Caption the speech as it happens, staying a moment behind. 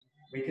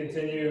We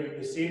continue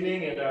this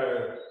evening in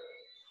our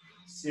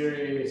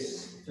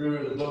series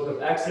through the book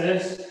of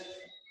Exodus.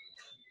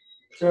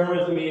 Turn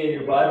with me in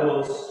your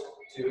Bibles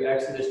to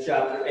Exodus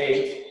chapter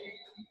 8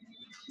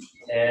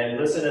 and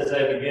listen as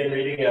I begin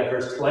reading at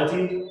verse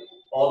 20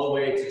 all the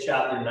way to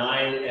chapter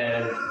 9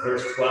 and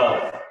verse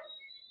 12.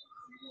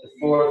 The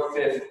fourth,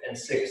 fifth, and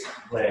sixth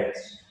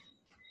plagues.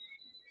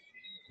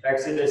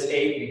 Exodus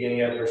 8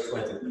 beginning at verse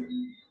 20.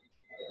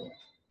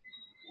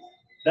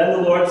 Then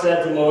the Lord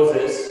said to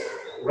Moses,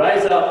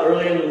 "Rise up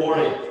early in the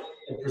morning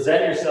and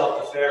present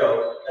yourself to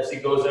Pharaoh as he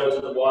goes out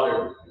to the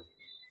water,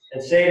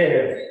 and say to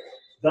him,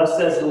 'Thus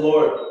says the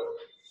Lord,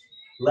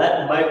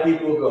 let my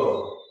people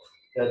go,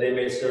 that they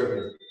may serve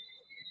me.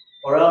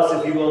 Or else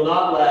if you will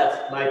not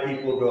let my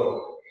people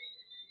go,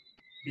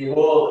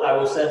 behold, I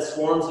will send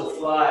swarms of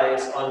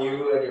flies on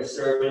you and your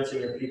servants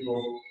and your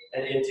people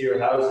and into your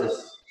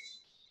houses.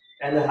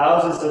 And the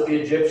houses of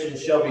the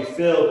Egyptians shall be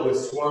filled with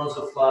swarms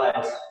of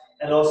flies,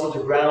 and also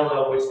the ground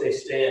on which they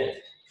stand.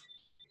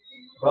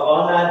 But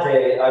on that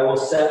day I will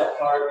set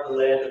apart the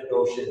land of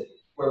Goshen,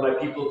 where my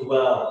people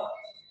dwell,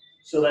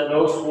 so that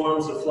no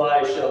swarms of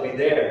flies shall be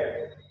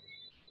there,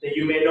 that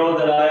you may know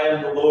that I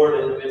am the Lord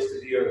in the midst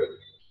of the earth.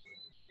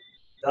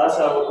 Thus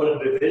I will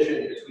put a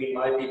division between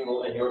my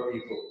people and your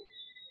people.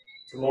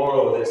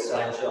 Tomorrow this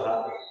sign shall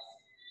happen.'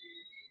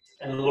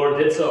 And the Lord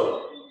did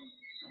so.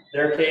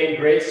 There came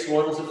great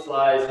swarms of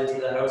flies into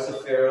the house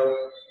of Pharaoh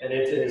and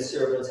into his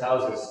servants'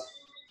 houses.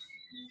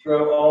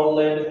 Throughout all the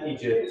land of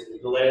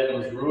Egypt, the land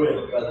was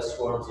ruined by the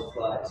swarms of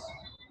flies.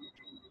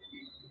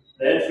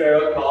 Then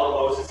Pharaoh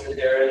called Moses and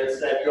Aaron and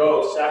said,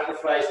 'Go,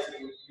 sacrifice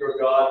to your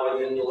God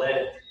within the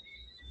land.'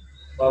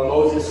 But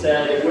Moses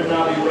said, 'It would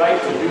not be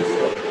right to do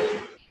so.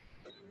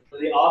 For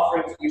the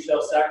offerings we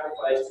shall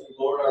sacrifice to the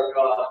Lord our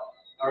God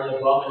are an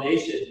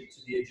abomination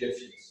to the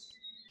Egyptians.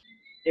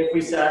 If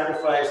we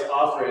sacrifice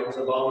offerings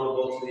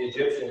abominable to the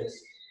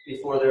Egyptians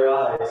before their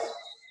eyes,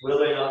 will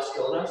they not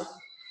stone us?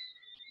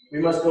 We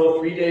must go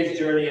 3 days'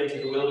 journey into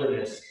the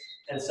wilderness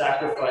and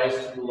sacrifice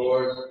to the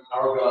Lord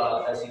our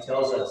God as he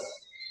tells us.'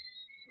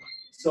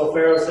 So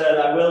Pharaoh said,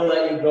 'I will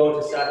let you go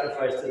to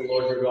sacrifice to the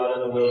Lord your God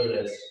in the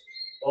wilderness.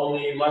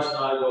 Only you must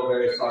not go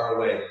very far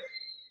away.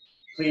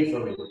 Plead for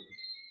me.'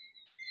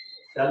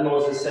 Then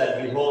Moses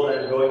said, 'Behold,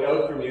 I am going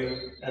out from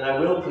you, and I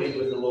will plead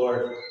with the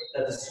Lord,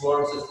 that the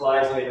swarms of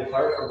flies may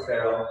depart from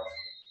Pharaoh,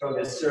 from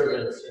his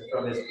servants, and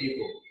from his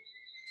people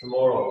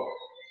tomorrow.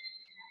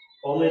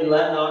 Only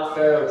let not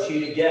Pharaoh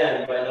cheat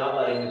again by not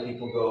letting the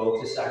people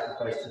go to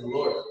sacrifice to the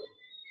Lord.'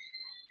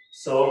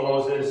 So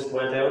Moses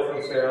went out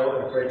from Pharaoh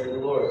and prayed to the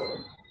Lord.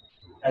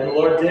 And the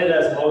Lord did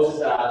as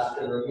Moses asked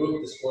and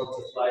removed the swarms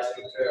of flies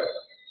from Pharaoh,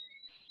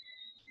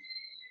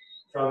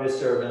 from his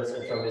servants,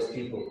 and from his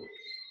people.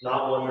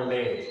 Not one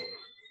remained.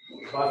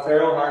 But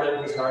Pharaoh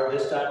hardened his heart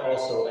this time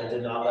also and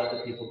did not let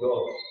the people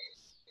go.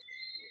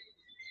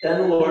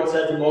 Then the Lord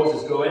said to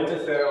Moses, 'Go into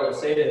Pharaoh and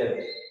say to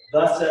him,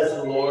 Thus says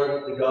the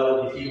Lord, the God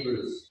of the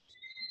Hebrews,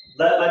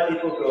 let my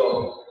people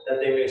go, that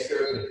they may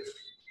serve me.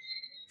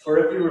 For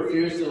if you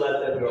refuse to let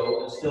them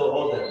go and still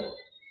hold them,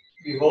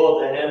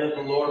 behold, the hand of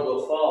the Lord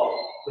will fall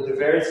with a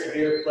very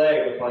severe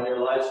plague upon your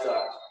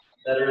livestock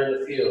that are in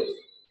the field,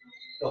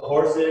 the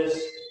horses,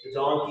 the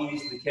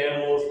donkeys, the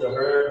camels, the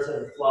herds,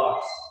 and the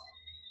flocks.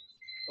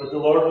 But the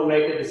Lord will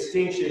make a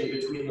distinction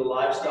between the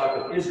livestock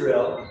of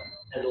Israel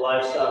and the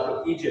livestock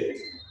of Egypt,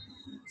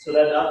 so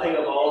that nothing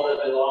of all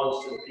that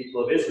belongs to the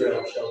people of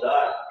Israel shall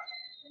die.'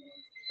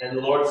 And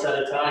the Lord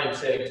set a time,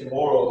 saying,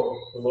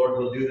 'Tomorrow the Lord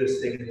will do this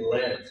thing in the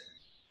land.'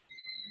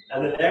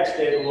 And the next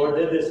day the Lord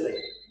did this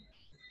thing.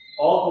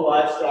 All the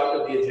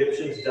livestock of the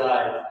Egyptians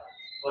died,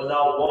 but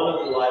not one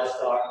of the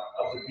livestock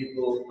of the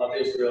people of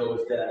Israel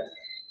was dead.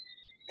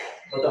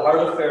 But the heart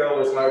of Pharaoh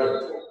was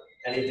hardened,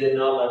 and he did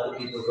not let the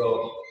people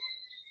go.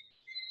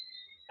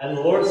 And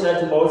the Lord said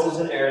to Moses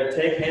and Aaron,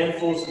 'Take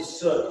handfuls of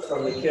soot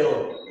from the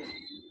kiln,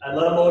 and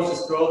let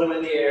Moses throw them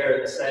in the air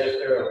in the sight of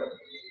Pharaoh.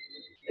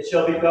 It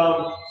shall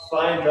become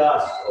fine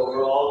dust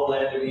over all the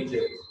land of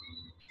Egypt,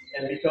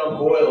 and become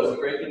boils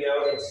breaking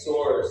out in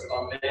sores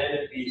on man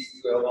and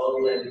beast throughout all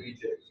the land of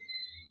Egypt.'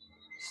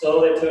 So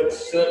they took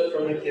soot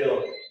from the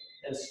kiln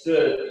and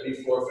stood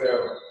before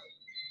Pharaoh.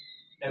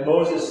 And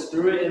Moses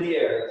threw it in the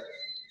air,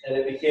 and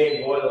it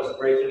became boils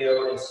breaking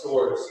out in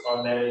sores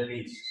on man and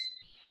beast.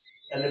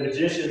 And the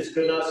magicians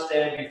could not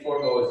stand before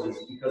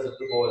Moses because of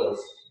the boils.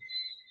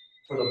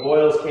 For the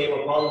boils came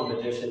upon the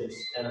magicians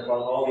and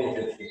upon all the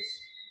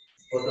Egyptians.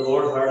 But the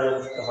Lord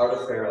hardened the heart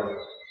of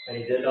Pharaoh, and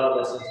he did not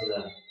listen to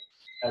them,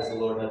 as the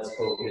Lord had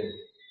spoken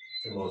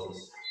to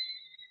Moses."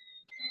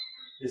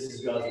 This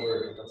is God's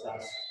word. Let's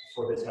ask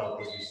for his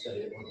help as we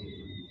study it more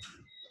deeply.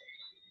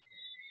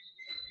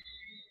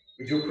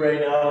 Would you pray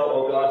now,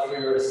 O God, for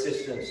your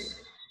assistance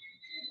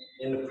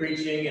in the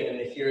preaching and in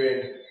the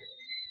hearing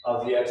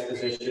of the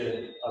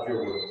exposition of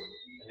your word.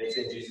 And it's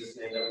in Jesus'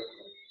 name that we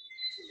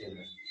pray.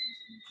 Amen.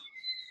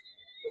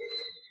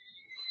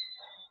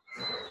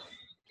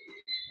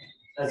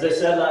 As I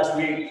said last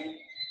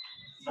week,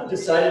 I've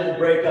decided to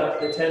break up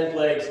the 10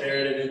 plagues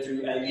narrated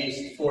into at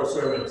least 4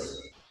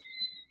 sermons.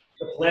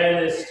 The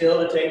plan is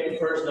still to take the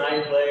first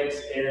 9 plagues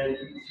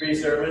in 3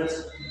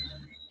 sermons,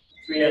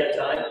 3 at a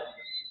time,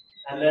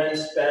 and then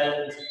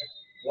spend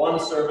 1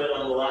 sermon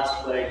on the last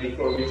plague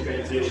before we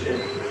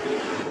transition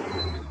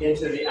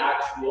into the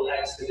actual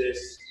Exodus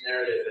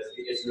narrative as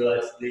the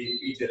Israelites leave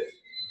Egypt.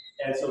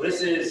 And so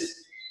this is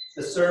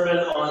the sermon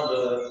on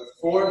the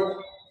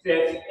 4th,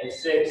 5th, and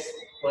 6th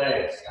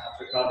plagues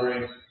after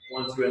covering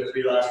 1, 2, and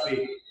 3 last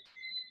week.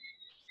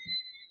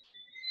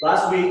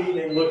 Last week,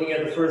 in looking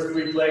at the first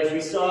 3 plagues,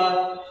 we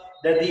saw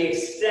that the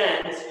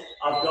extent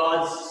of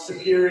God's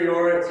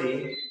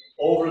superiority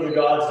over the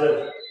gods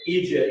of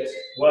Egypt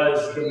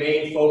was the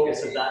main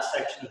focus of that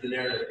section of the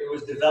narrative. It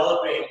was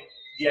developing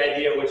the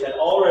idea, which had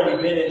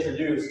already been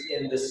introduced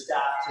in the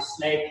staff to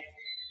snake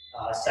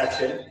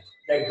section,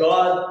 that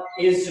God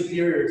is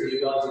superior to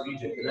the gods of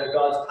Egypt, and that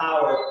God's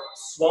power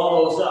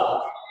swallows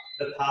up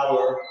the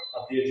power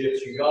of the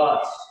Egyptian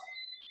gods.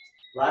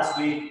 Last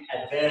week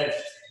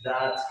advanced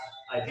that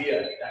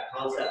idea, that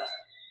concept.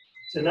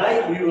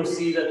 Tonight we will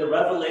see that the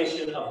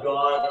revelation of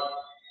God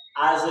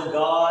as a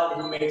God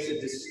who makes a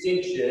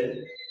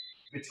distinction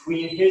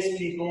between his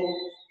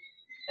people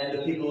and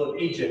the people of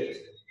Egypt.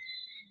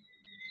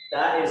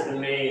 That is the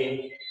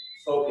main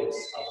focus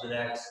of the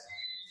next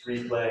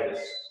 3 plagues.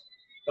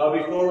 But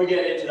before we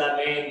get into that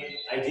main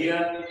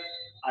idea,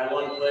 I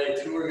want to play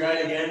tour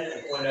guide again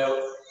and point out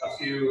a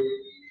few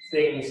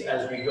things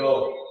as we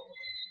go.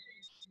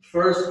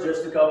 First,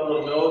 just a couple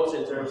of notes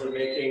in terms of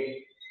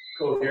making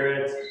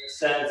coherent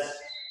sense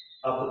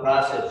of the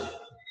passage.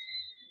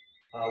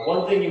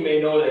 One thing you may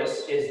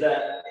notice is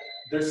that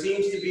there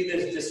seems to be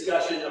this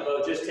discussion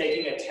about just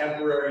taking a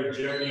temporary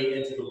journey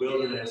into the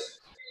wilderness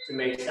to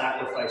make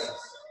sacrifices,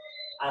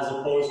 as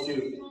opposed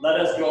to let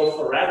us go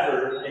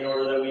forever in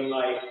order that we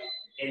might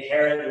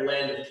inherit the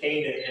land of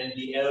Canaan and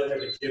be out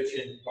of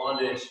Egyptian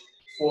bondage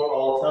for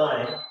all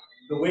time.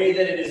 The way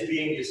that it is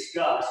being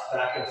discussed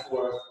back and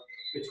forth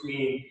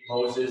between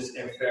Moses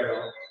and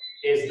Pharaoh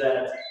is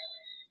that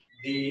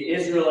the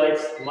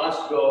Israelites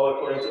must go,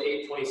 according to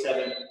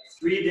 8:27,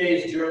 3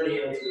 days'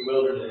 journey into the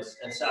wilderness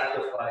and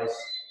sacrifice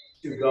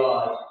to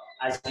God,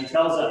 as he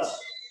tells us.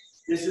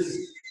 This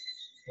is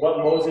what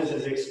Moses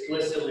is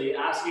explicitly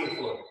asking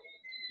for.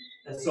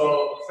 And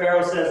so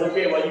Pharaoh says,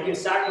 okay, well, you can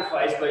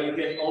sacrifice, but you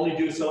can only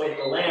do so in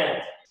the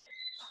land.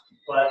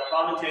 But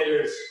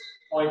commentators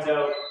point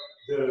out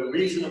the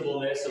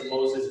reasonableness of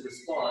Moses'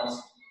 response,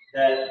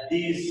 that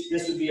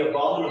this would be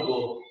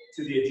abominable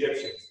to the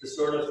Egyptians, the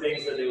sort of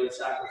things that they would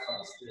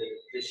sacrifice,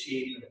 the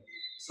sheep and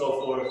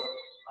so forth,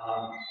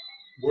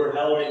 were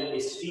held in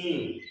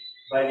esteem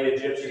by the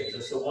Egyptians.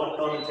 And so one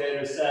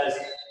commentator says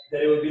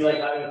that it would be like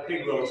having a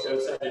pig roast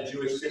outside a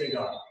Jewish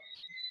synagogue,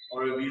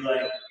 or it would be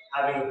like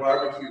having a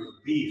barbecue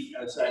of beef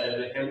outside of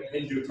a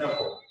Hindu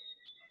temple.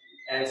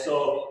 And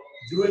so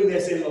doing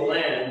this in the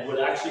land would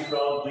actually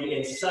probably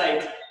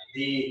incite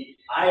the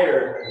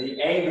ire,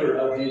 the anger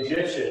of the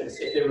Egyptians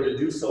if they were to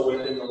do so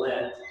within the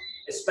land,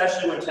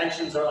 especially when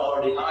tensions are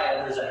already high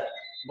and there's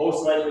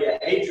most likely a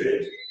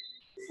hatred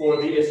for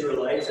the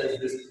Israelites as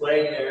this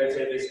plague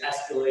narrative is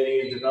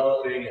escalating and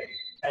developing and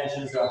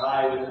tensions are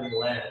high within the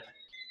land.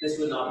 This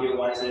would not be a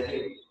wise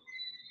idea.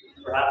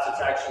 Perhaps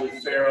it's actually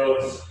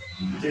Pharaoh's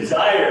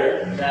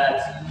desire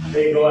that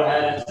they go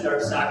ahead and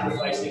start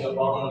sacrificing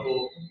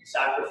abominable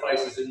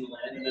sacrifices in the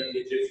land, and that the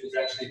Egyptians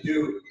actually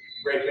do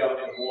break out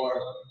in war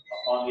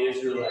upon the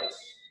Israelites.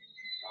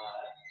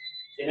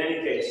 In any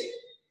case,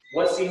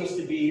 what seems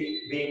to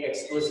be being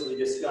explicitly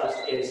discussed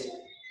is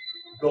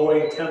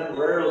going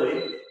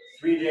temporarily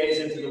 3 days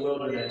into the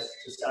wilderness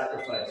to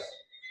sacrifice.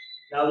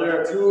 Now, there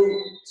are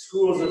 2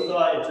 schools of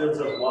thought in terms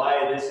of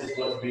why this is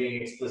what's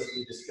being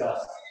explicitly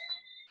discussed.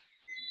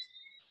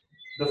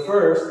 The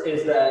first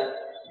is that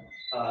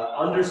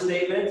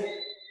understatement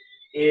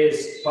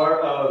is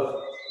part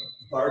of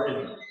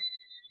bargaining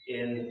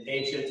in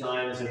ancient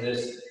times in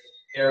this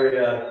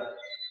area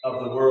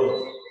of the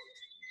world.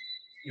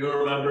 You'll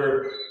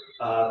remember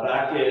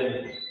back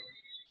in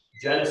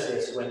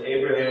Genesis when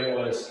Abraham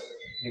was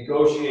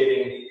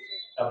negotiating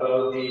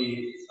about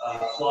the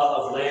plot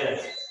of land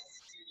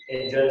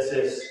in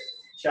Genesis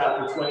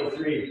chapter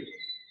 23.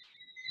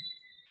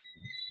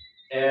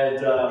 And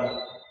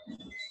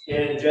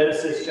in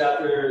Genesis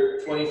chapter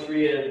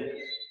 23 and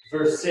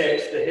verse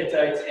 6, the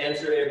Hittites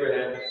answer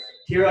Abraham,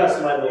 "Hear us,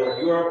 my Lord,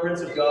 you are a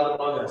prince of God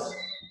among us.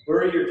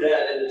 Bury your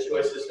dead in the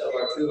choicest of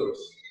our tombs.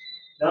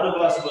 None of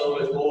us will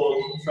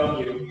withhold from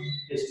you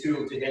his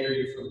tomb to hinder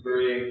you from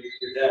burying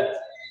your dead."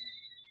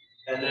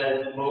 And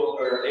then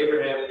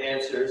Abraham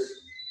answers,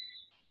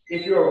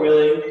 "If you are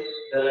willing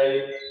that I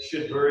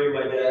should bury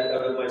my dead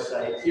out of my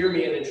sight, hear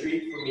me and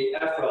entreat for me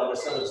Ephron, the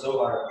son of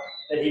Zohar,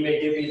 that he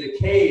may give me the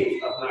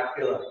cave of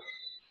Machpelah,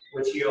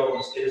 which he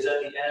owns. It is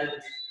at the end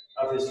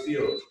of his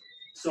field."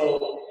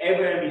 So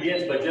Abraham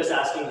begins by just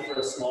asking for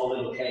a small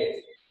little cave.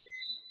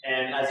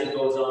 And as it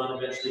goes on,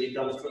 eventually he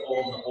comes to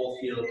own the whole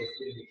field,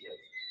 including the cave.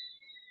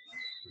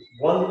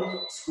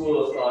 One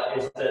school of thought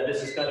is that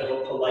this is kind of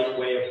a polite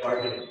way of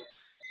bargaining,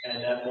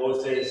 and that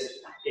Moses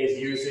is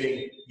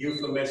using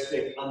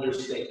euphemistic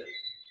understatement.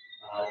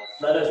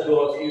 let us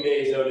go a few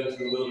days out into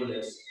the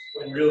wilderness,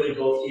 when really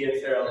both he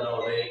and Pharaoh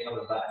know they ain't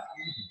coming back.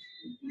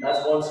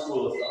 That's one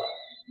school of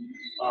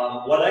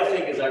thought. What I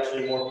think is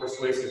actually more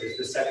persuasive is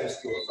the second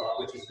school of thought,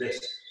 which is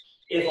this.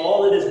 If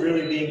all that is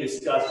really being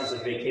discussed is a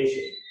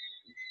vacation,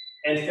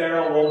 and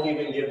Pharaoh won't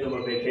even give them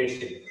a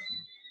vacation,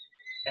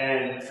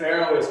 and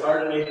Pharaoh is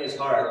hardening his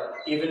heart,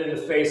 even in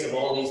the face of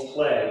all these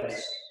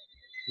plagues,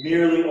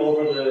 merely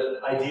over the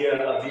idea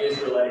of the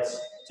Israelites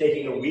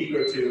taking a week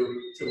or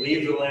two to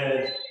leave the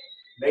land,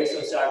 make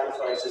some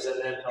sacrifices,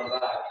 and then come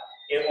back,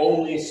 it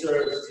only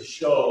serves to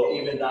show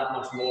even that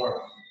much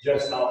more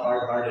just how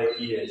hard-hearted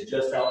he is,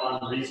 just how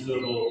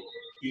unreasonable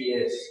he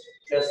is,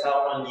 just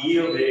how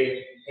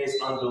unyielding his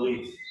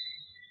unbelief.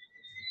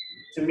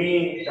 To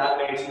me, that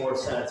makes more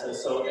sense. And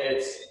so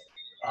it's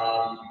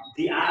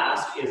the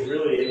ask is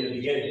really in the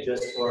beginning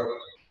just for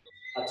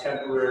a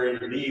temporary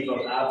leave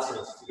of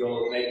absence to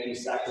go make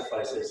these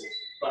sacrifices.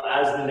 But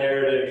as the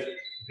narrative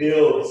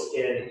builds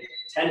in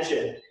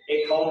tension,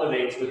 it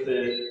culminates with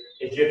the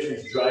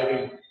Egyptians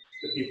driving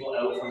the people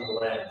out from the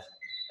land.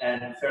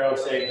 And Pharaoh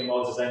saying to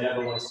Moses, I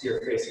never want to see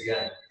your face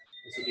again.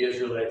 And so the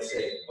Israelites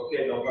say,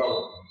 okay, no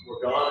problem.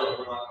 We're gone and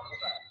we're not coming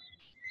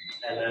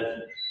back. And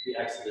then the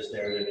Exodus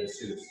narrative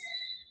ensues.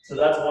 So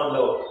that's one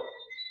note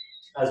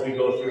as we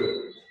go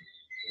through.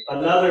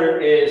 Another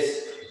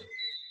is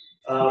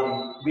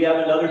we have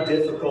another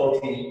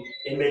difficulty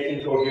in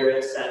making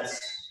coherent sense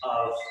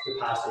of the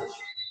passage.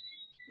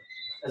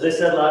 As I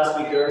said last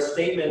week, there are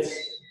statements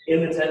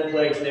in the 10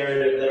 plagues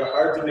narrative that are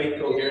hard to make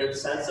coherent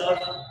sense of,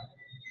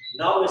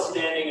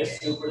 notwithstanding a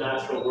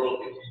supernatural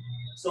worldview.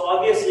 So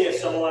obviously, if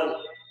someone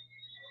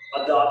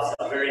adopts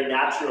a very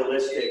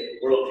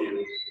naturalistic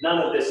worldview, none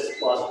of this is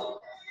plausible.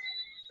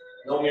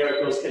 No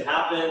miracles can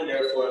happen,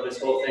 therefore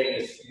this whole thing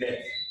is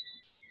myth.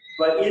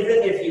 But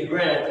even if you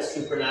grant a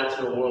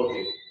supernatural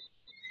worldview,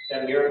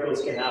 that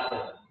miracles can happen,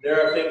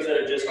 there are things that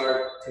are just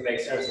hard to make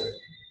sense of.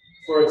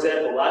 For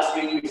example, last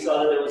week we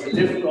saw that there was a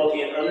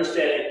difficulty in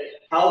understanding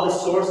how the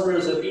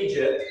sorcerers of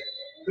Egypt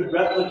could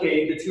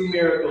replicate the two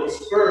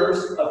miracles,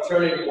 first of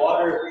turning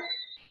water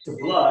to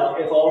blood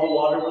if all the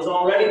water was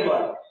already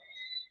blood.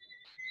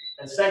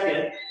 And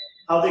second,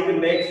 how they could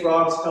make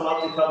frogs come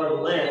up to cover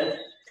the land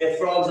if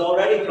frogs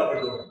already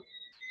covered the land.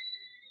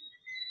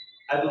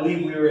 I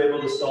believe we were able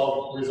to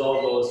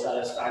resolve those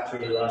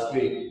satisfactorily last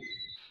week.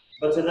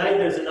 But tonight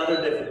there's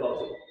another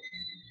difficulty.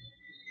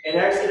 In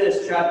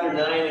Exodus chapter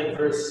 9 and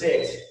verse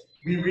 6,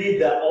 we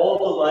read that all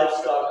the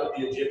livestock of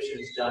the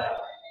Egyptians died.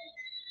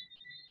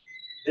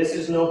 This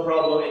is no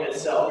problem in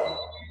itself,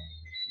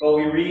 but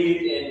we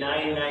read in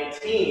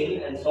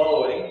 9:19 and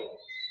following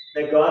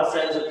that God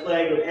sends a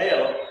plague of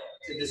hail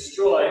to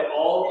destroy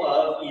all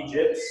of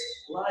Egypt's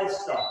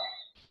livestock,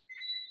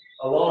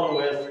 along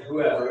with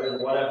whoever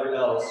and whatever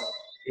else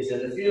is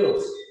in the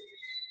fields.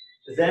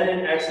 Then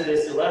in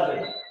Exodus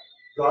 11,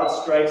 God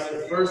strikes the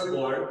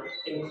firstborn,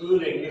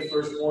 including the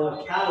firstborn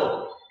of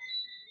cattle,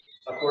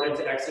 according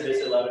to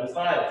Exodus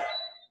 11:5.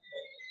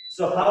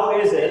 So how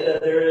is it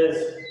that there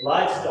is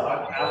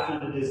livestock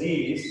after the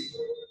disease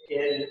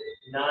in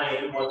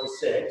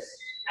 9:1-6,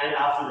 and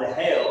after the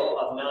hail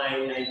of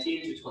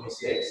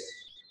 9:19-26?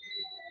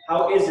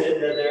 How is it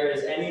that there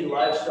is any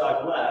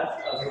livestock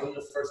left of whom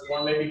the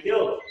firstborn may be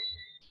killed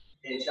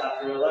in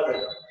chapter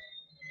 11?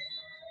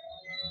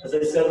 As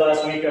I said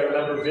last week, I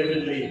remember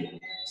vividly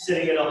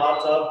sitting in a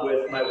hot tub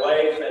with my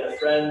wife and a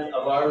friend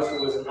of ours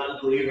who was an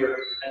unbeliever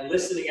and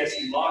listening as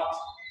he mocked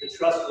the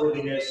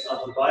trustworthiness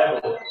of the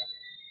Bible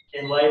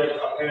in light of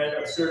apparent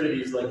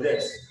absurdities like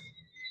this.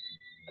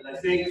 And I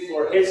think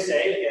for his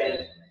sake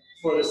and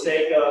for the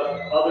sake of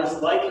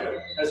others like him,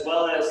 as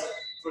well as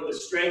for the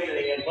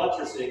strengthening and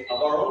buttressing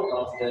of our own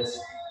confidence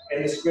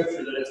in the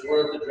scripture, that it's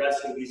worth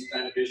addressing these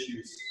kind of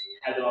issues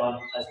head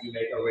on as we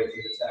make our way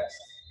through the text.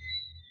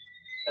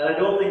 And I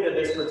don't think that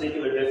this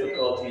particular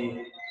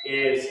difficulty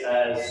is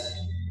as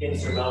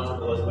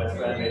insurmountable as my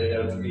friend made it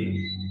out to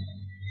be.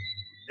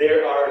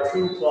 There are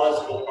two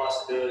plausible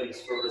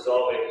possibilities for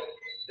resolving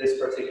this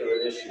particular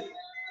issue.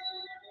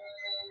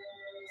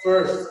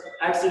 First,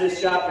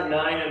 Exodus chapter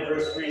 9 and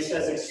verse 3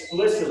 says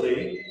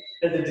explicitly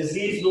that the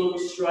disease will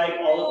strike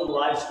all of the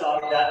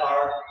livestock that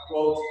are,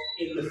 quote,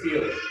 in the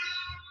field.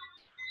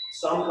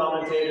 Some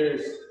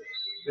commentators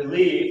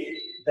believe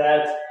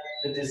that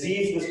the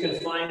disease was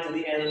confined to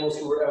the animals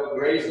who were out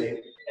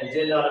grazing and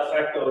did not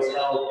affect those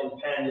held in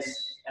pens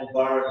and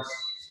barns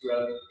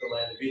throughout the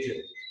land of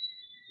Egypt.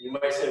 You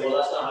might say, well,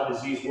 that's not how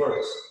disease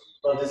works.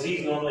 Well,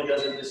 disease normally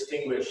doesn't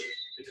distinguish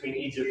between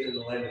Egypt and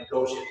the land of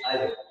Goshen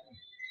either.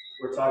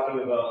 We're talking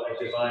about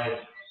a divine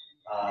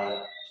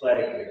plague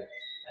here,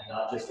 and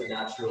not just a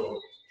natural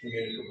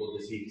communicable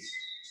disease.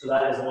 So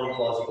that is one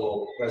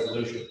plausible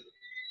resolution.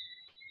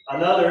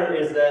 Another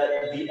is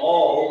that the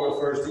all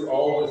refers to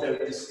all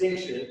without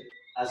distinction,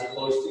 as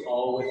opposed to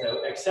all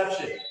without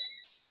exception.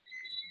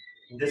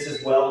 And this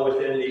is well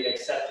within the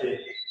accepted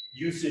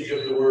usage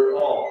of the word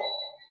all.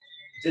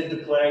 Did the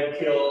plague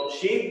kill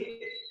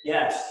sheep?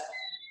 Yes.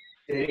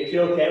 Did it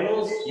kill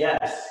camels?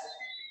 Yes.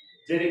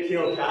 Did it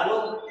kill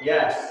cattle?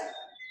 Yes.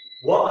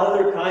 What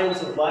other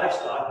kinds of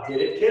livestock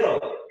did it kill?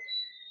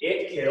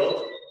 It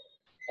killed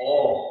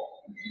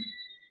all.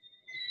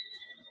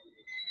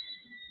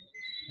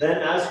 Then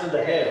as for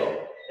the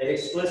hail, it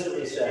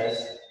explicitly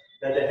says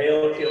that the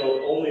hail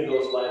killed only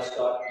those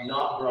livestock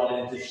not brought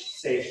into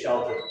safe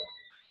shelter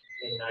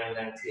in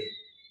 9:19.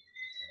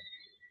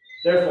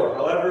 Therefore,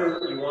 however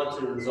you want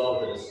to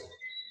resolve this,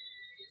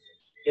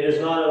 it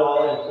is not at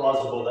all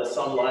implausible that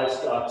some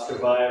livestock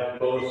survived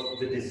both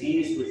the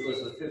disease, which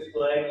was the 5th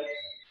plague,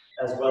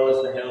 as well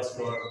as the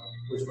hailstorm,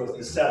 which was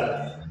the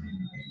 7th,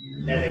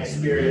 and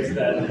experienced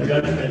that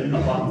judgment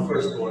upon the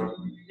firstborn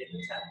in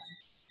the 10th.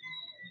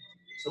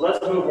 So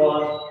let's move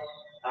on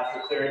after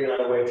clearing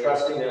that away,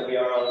 trusting that we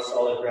are on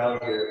solid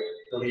ground here,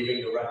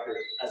 believing the record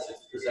as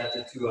it's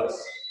presented to us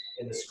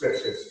in the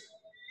scriptures.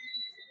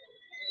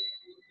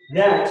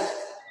 Next,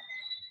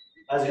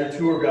 as your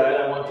tour guide,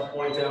 I want to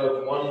point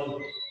out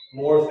one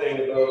more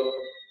thing about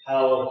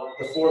how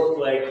the 4th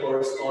plague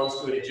corresponds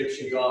to an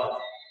Egyptian god.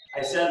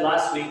 I said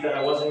last week that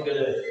I wasn't going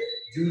to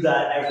do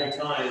that every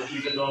time,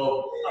 even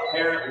though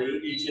apparently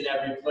each and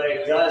every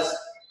plague does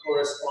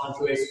correspond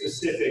to a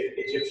specific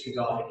Egyptian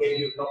god. I gave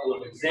you a couple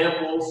of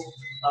examples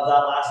of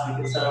that last week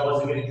and said I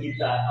wasn't going to keep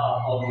that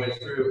up all the way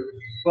through.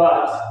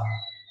 But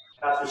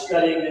after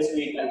studying this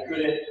week, I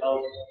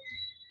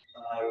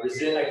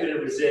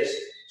couldn't resist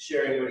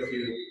sharing with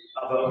you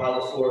about how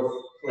the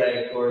 4th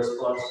plague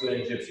corresponds to an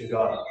Egyptian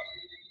god.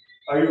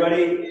 Are you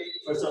ready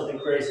for something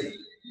crazy?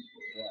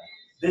 Yeah.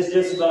 This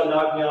just about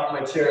knocked me off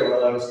my chair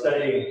while I was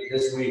studying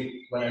this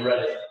week when I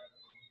read it.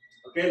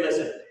 Okay,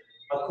 listen.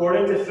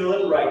 According to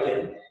Philip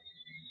Ryken,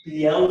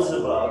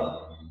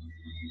 Beelzebub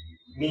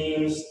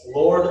means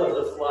Lord of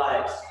the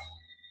Flies.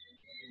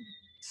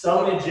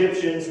 Some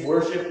Egyptians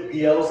worship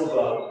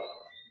Beelzebub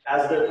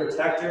as their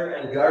protector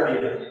and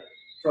guardian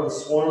from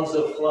swarms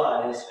of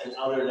flies and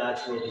other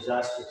natural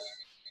disasters.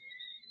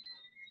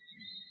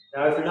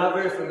 Now, if you're not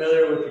very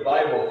familiar with the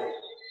Bible,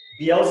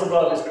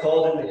 Beelzebub is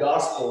called in the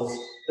Gospels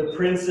the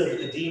prince of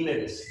the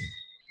demons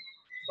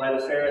by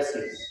the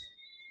Pharisees.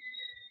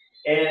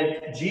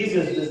 And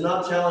Jesus does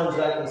not challenge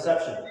that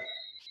conception.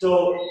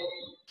 So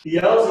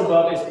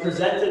Beelzebub is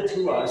presented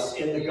to us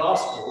in the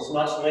Gospels,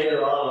 much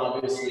later on,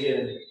 obviously,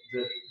 in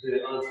the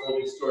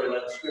unfolding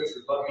storyline of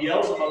Scripture. But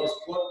Beelzebub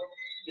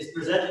is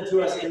presented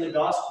to us in the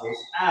Gospels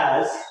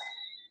as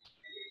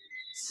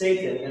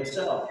Satan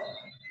himself.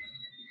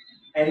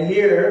 And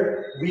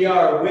here we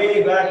are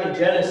way back in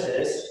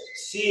Genesis,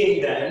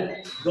 seeing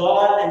then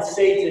God and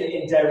Satan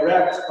in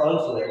direct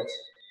conflict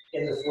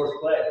in the 4th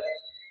plague.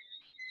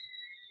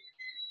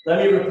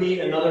 Let me repeat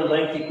another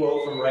lengthy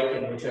quote from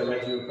Ryken, which I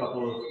read to you a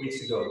couple of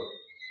weeks ago.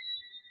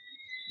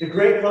 The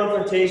great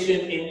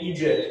confrontation in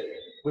Egypt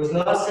was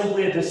not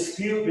simply a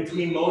dispute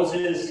between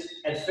Moses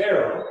and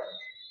Pharaoh,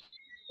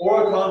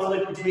 or a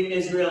conflict between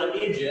Israel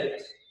and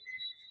Egypt,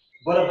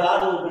 but a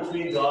battle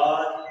between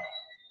God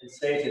and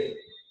Satan.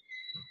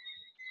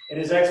 In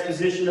his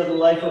exposition of the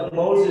life of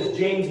Moses,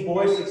 James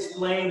Boyce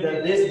explained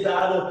that this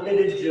battle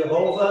pitted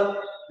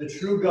Jehovah, the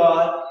true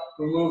God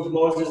who moved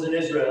Moses and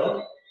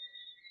Israel,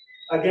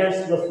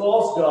 against the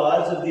false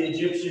gods of the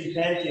Egyptian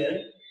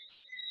pantheon,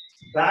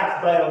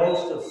 backed by a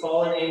host of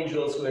fallen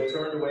angels who had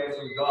turned away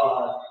from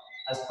God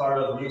as part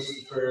of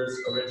Lucifer's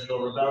original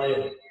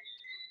rebellion.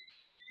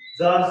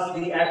 Thus,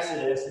 the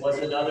Exodus was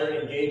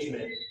another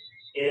engagement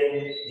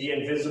in the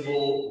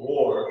invisible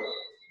war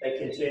that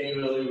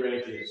continually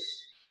rages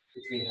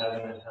between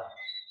heaven and hell.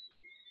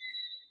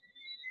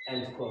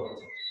 End quote.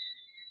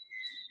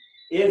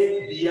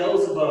 If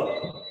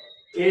Beelzebub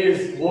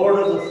is Lord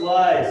of the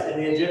Flies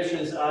in the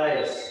Egyptians'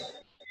 eyes,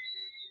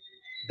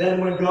 then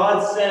when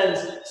God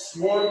sends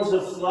swarms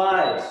of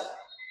flies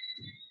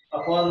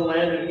upon the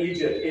land of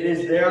Egypt, it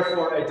is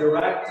therefore a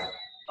direct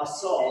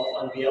assault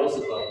on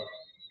Beelzebub,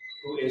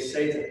 who is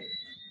Satan.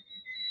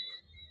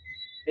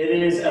 It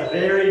is a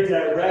very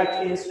direct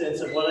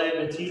instance of what I have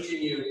been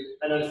teaching you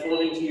and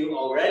unfolding to you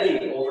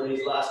already over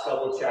these last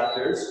couple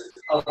chapters,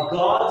 of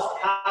God's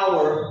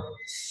power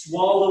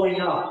swallowing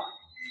up,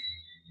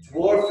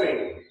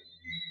 dwarfing,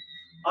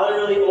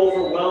 utterly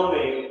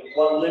overwhelming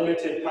what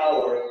limited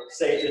power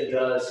Satan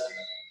does,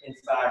 in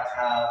fact,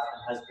 have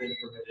and has been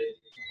permitted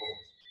to hold.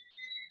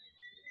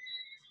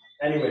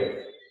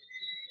 Anyway,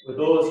 with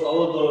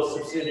all of those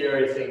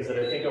subsidiary things that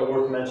I think are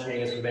worth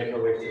mentioning as we make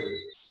our way through,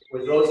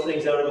 with those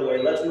things out of the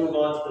way, let's move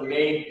on to the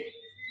main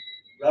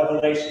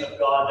revelation of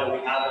God that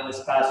we have in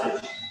this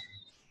passage,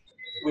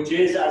 which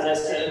is, as I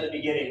said at the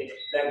beginning,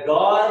 that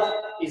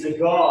God is a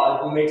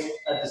God who makes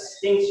a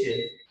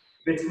distinction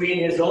between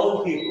his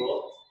own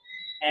people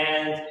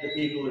and the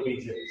people of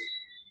Egypt.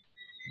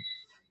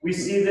 We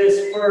see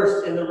this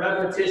first in the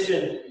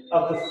repetition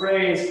of the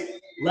phrase,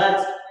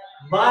 "Let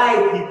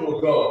my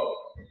people go,"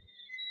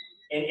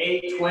 in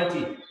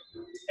 8:20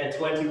 and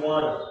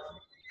 21.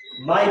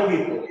 My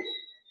people.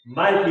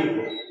 My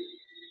people.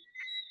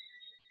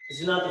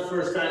 This is not the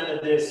first time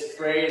that this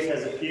phrase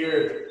has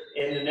appeared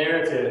in the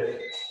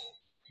narrative,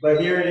 but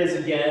here it is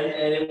again,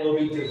 and it will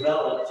be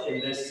developed in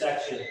this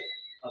section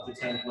of the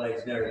 10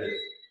 Plagues narrative.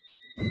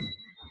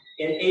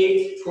 In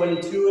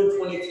 8:22 and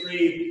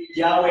 23,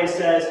 Yahweh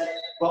says,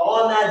 "But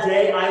on that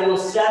day I will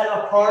set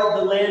apart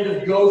the land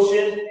of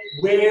Goshen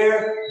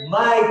where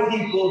my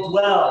people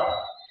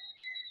dwell,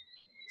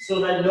 so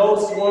that no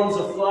swarms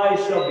of flies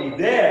shall be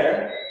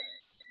there,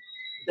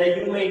 that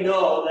you may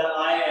know that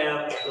I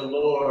am the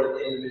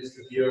Lord in the midst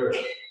of the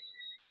earth.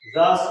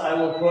 Thus I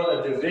will put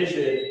a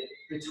division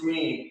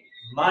between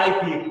my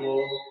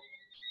people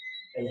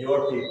and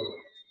your people,"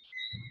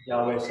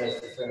 Yahweh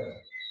says to Pharaoh.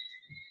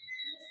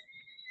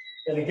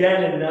 And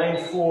again in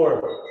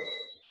 9:4,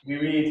 we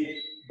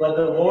read, "But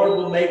the Lord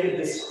will make a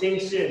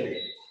distinction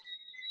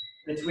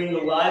between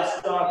the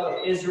livestock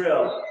of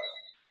Israel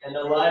and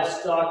the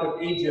livestock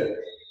of Egypt,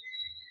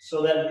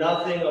 so that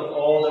nothing of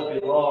all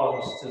that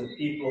belongs to the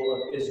people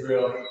of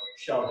Israel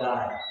shall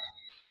die."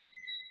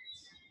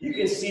 You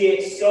can see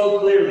it so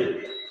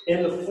clearly.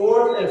 In the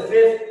fourth and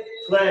fifth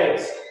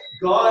plagues,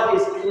 God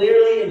is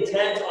clearly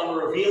intent on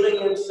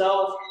revealing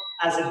himself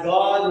as a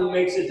God who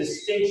makes a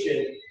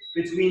distinction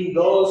between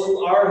those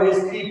who are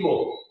his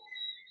people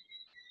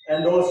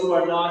and those who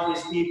are not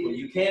his people.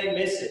 You can't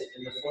miss it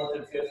in the fourth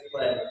and fifth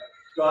plague.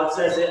 God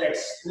says it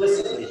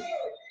explicitly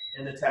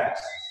in the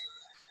text.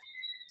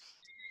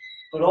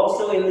 But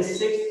also in the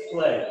sixth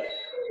plague,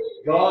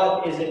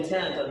 God is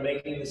intent on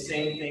making the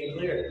same thing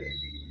clear.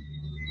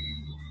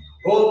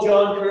 Both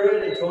John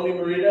Curran and Tony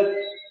Merida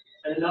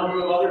and a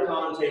number of other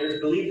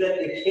commentators believe that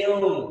the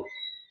kiln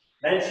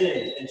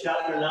mentioned in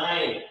chapter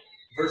 9,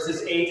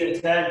 verses 8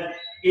 and 10,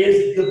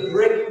 is the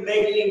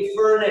brick-making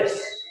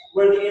furnace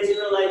where the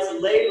Israelites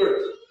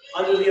labored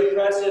under the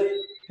oppressive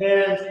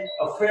hand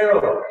of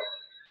Pharaoh.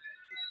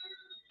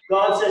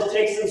 God says,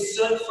 take some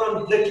soot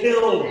from the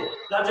kiln,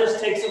 not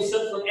just take some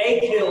soot from a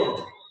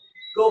kiln.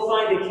 Go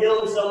find a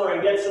kiln somewhere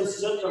and get some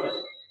soot from it.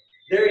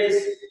 There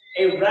is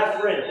a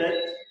referent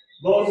that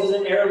Moses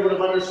and Aaron would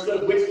have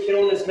understood which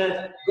kiln is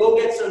meant. Go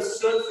get some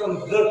soot from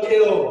the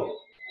kiln,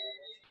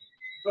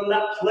 from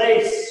that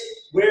place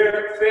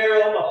where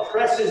Pharaoh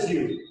oppresses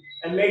you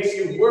and makes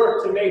you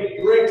work to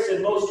make bricks,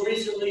 and most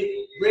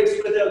recently, bricks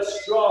without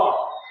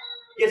straw.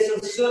 Get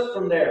some soot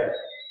from there.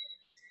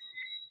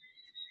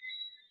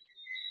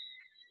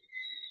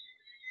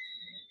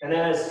 And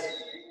as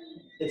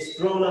it's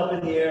thrown up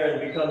in the air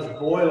and becomes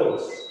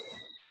boils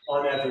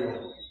on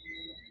everyone,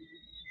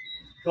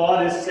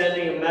 God is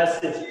sending a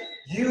message.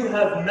 You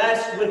have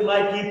messed with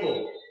my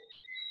people,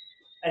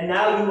 and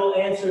now you will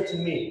answer to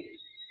me.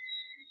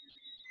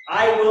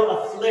 I will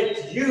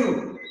afflict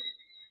you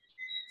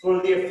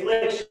for the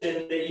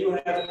affliction that you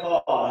have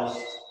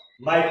caused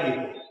my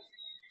people.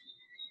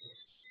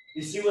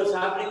 You see what's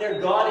happening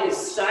there? God is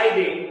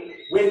siding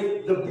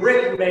with the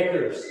brick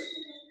makers,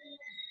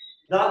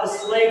 not the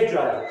slave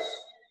drivers.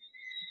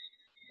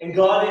 And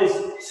God is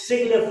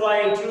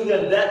signifying to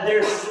them that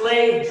their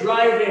slave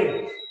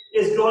driving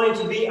is going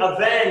to be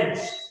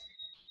avenged.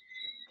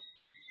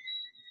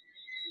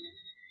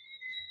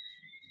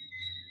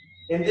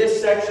 In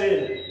this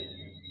section,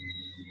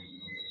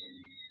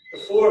 the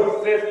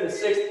fourth, fifth, and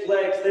sixth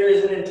plagues, there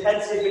is an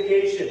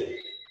intensification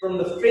from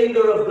the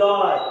finger of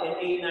God in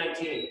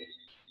 8:19,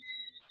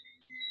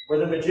 where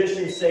the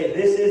magicians say,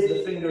 "This is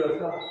the finger of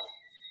God."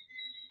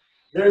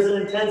 There's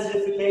an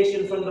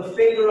intensification from the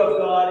finger of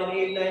God in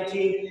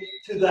 8:19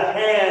 to the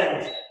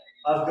hand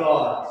of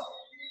God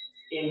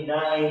in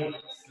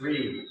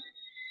 9:3.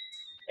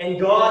 And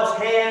God's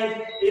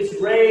hand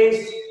is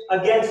raised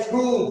against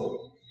whom?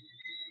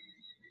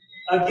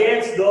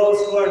 Against those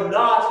who are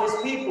not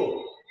his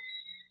people.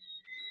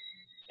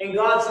 And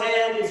God's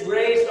hand is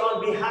raised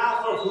on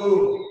behalf of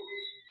whom?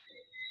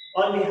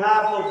 On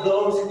behalf of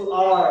those who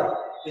are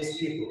his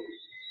people.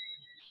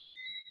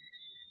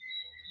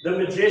 The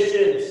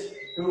magicians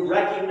who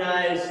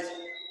recognized,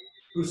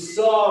 who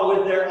saw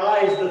with their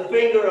eyes the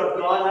finger of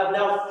God, have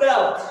now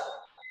felt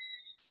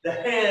the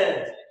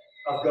hand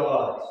of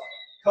God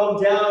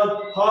come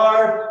down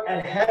hard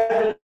and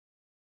heavily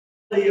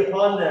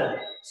upon them,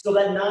 so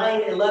that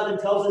 9:11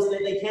 tells us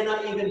that they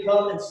cannot even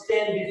come and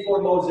stand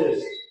before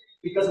Moses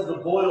because of the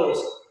boils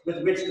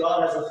with which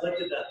God has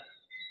afflicted them.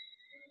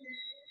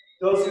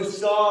 Those who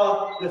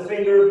saw the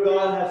finger of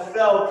God have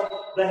felt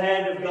the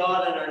hand of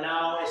God and are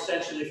now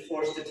essentially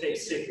forced to take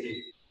sick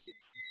leave.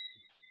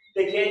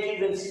 They can't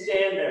even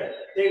stand there.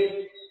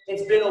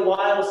 It's been a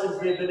while since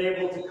they've been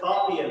able to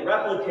copy and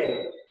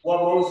replicate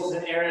what Moses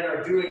and Aaron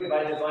are doing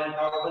by divine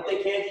power, but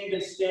they can't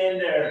even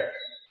stand there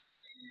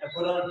and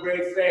put on a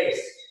brave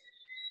face.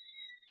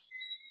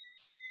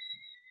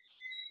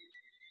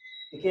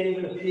 They can't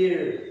even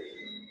appear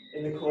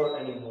in the court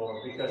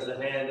anymore because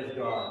the hand of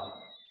God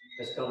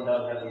has come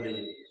down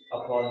heavily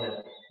upon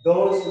them.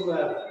 Those who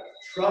have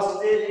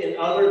trusted in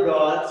other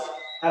gods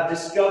have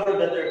discovered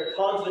that their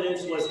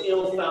confidence was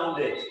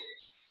ill-founded,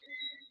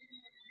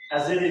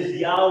 as it is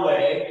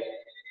Yahweh,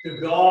 the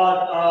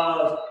God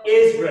of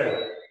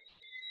Israel,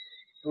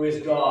 who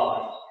is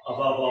God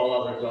above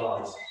all other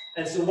gods.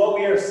 And so what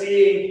we are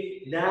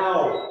seeing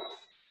now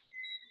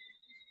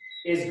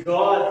is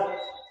God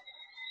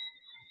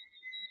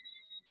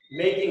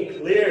making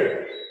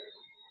clear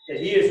that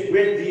he is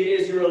with the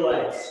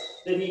Israelites,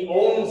 that he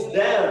owns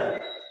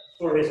them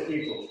for his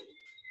people,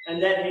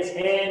 and that his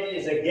hand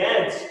is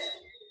against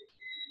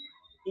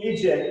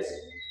Egypt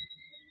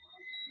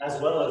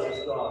as well as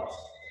its gods.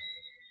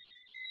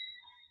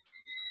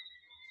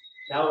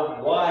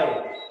 Now,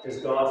 why does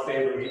God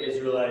favor the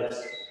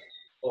Israelites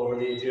over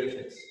the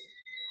Egyptians?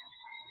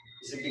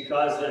 Is it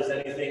because there's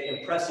anything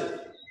impressive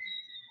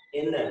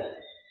in them?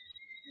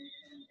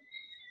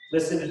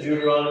 Listen to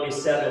Deuteronomy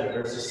 7,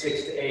 verses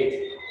 6 to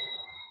 8.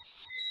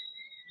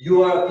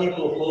 You are a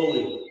people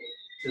holy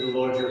to the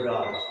Lord your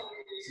God.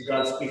 This is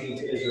God speaking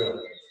to Israel.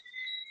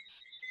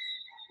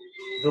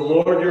 The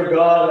Lord your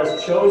God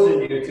has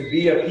chosen you to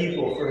be a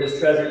people for his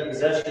treasured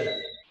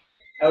possession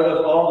out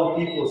of all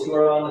the peoples who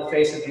are on the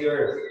face of the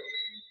earth.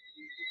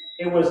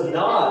 It was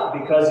not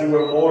because you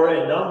were more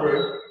in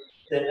number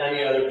than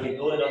any other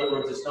people. In other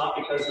words, it's not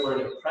because you were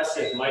an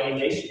impressive, mighty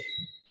nation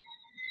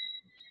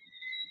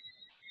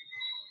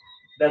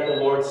that the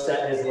Lord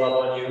set his love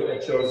on you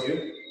and chose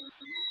you.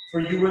 For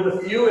you were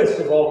the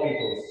fewest of all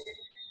peoples.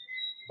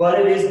 But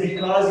it is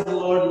because the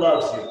Lord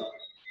loves you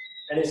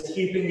and is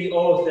keeping the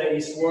oath that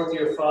he swore to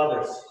your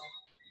fathers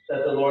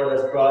that the Lord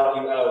has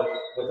brought you out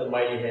with a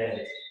mighty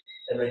hand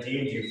and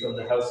redeemed you from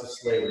the house of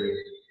slavery,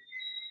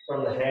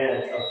 from the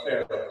hand of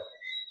Pharaoh,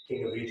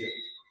 king of Egypt.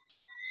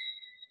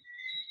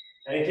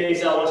 And in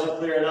case that wasn't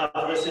clear enough,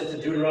 listen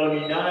to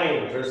Deuteronomy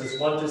 9, verses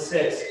 1 to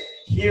 6.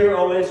 Hear,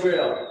 O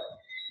Israel,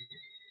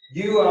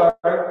 you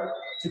are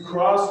to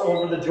cross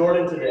over the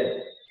Jordan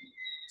today,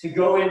 to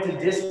go in to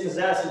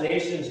dispossess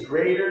nations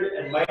greater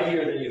and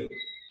mightier than you,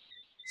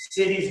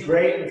 cities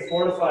great and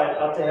fortified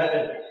up to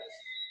heaven,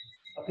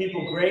 a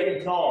people great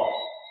and tall,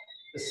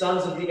 the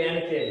sons of the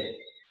Anakim,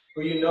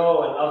 who you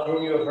know and of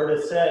whom you have heard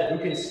it said, who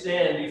can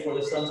stand before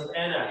the sons of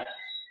Anak?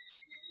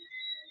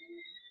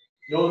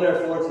 Know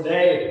therefore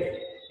today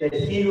that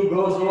he who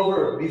goes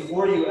over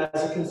before you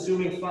as a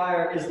consuming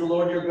fire is the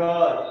Lord your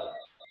God.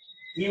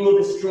 He will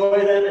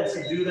destroy them and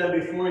subdue them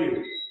before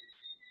you.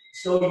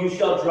 So you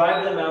shall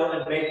drive them out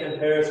and make them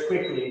perish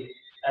quickly,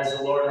 as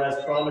the Lord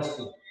has promised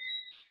you.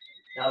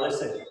 Now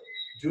listen,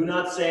 do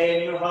not say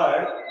in your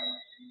heart,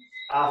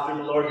 after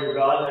the Lord your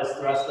God has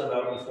thrust them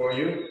out before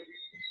you,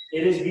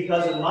 it is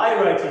because of my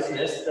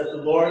righteousness that the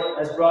Lord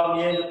has brought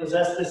me in to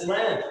possess this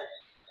land.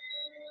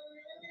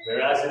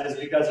 Whereas it is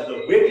because of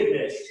the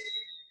wickedness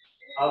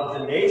of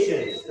the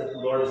nations that the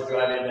Lord is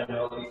driving them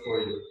out before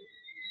you.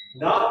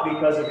 Not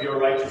because of your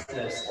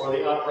righteousness or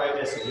the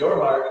uprightness of your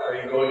heart are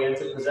you going in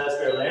to possess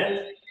their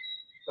land,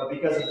 but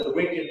because of the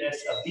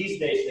wickedness of these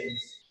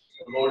nations,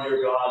 the Lord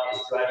your God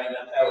is driving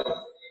them out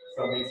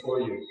from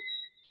before you,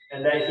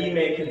 and that he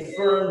may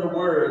confirm the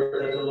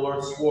word that the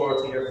Lord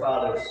swore to your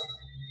fathers,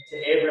 to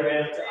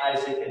Abraham, to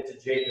Isaac, and to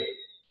Jacob.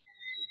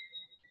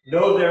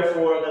 Know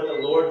therefore that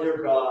the Lord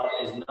your God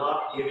is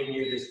not giving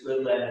you this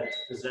good land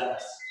to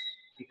possess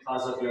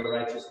because of your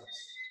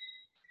righteousness,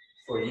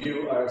 for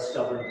you are a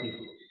stubborn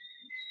people.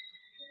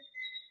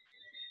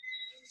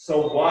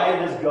 So why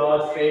does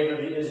God favor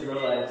the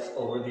Israelites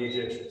over the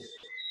Egyptians?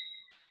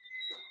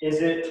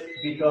 Is it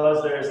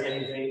because there is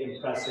anything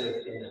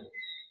impressive in them?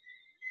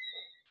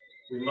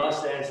 We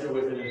must answer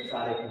with an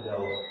emphatic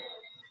no.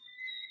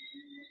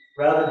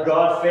 Rather,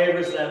 God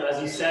favors them,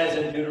 as he says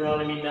in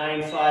Deuteronomy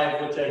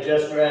 9:5, which I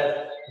just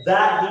read,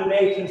 that he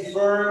may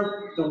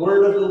confirm the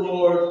word of the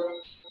Lord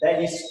that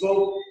he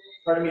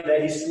that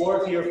he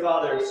swore to your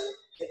fathers,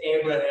 to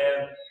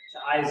Abraham,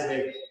 to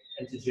Isaac,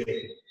 and to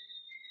Jacob.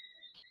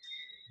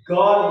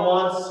 God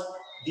wants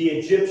the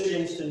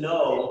Egyptians to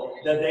know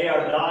that they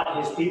are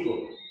not his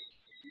people.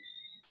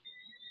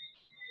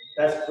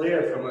 That's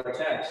clear from our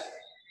text.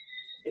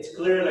 It's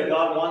clear that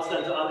God wants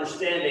them to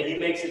understand that he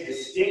makes a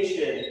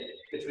distinction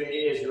between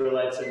the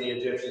Israelites and the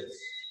Egyptians.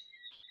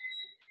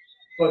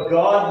 But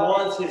God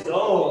wants his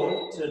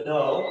own to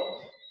know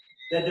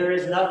that there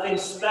is nothing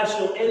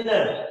special in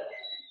them,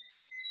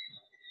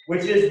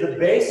 which is the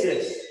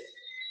basis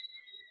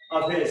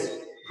of his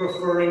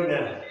preferring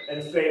them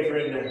and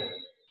favoring them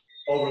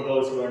over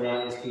those who are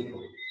not his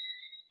people.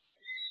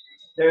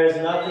 There is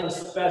nothing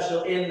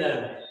special in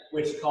them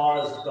which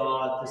caused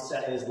God to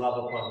set his love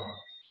upon them.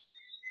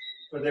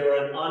 For they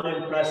were an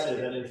unimpressive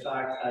and, in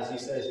fact, as he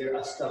says here,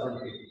 a stubborn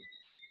people.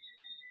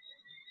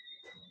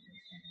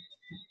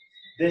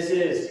 This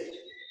is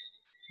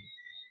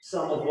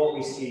some of what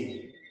we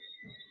see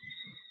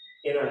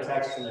in our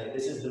text tonight.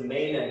 This is the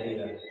main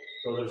idea,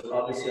 though there's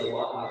obviously a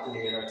lot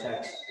happening in our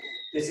text.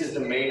 This is the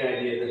main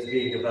idea that's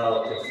being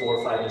developed in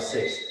 4, 5, and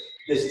 6.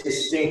 This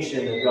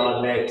distinction that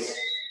God makes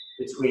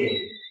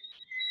between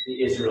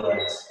the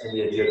Israelites and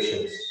the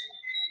Egyptians.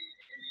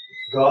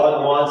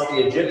 God wants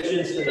the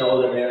Egyptians to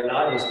know that they are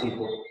not his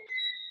people,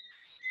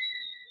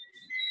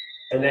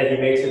 and that he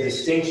makes a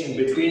distinction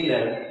between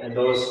them and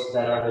those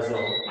that are his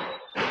own.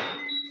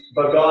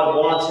 But God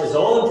wants his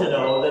own to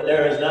know that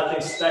there is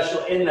nothing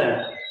special in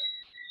them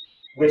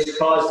which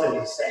caused him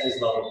to set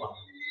his love upon them.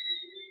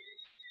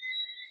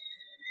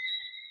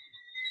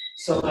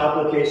 Some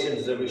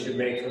applications that we should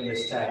make from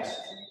this text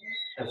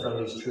and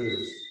from these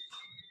truths.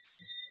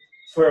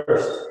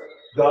 First,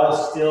 God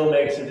still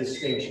makes a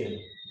distinction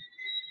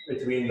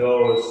between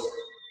those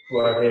who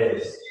are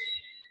his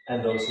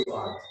and those who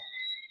aren't.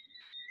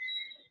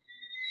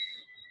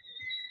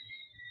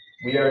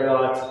 We are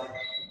not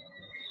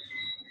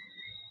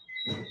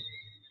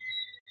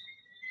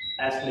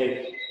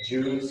ethnic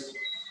Jews.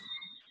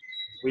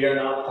 We are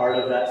not part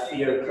of that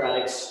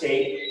theocratic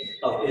state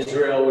of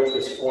Israel which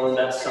was formed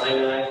at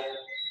Sinai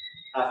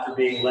after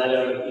being led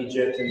out of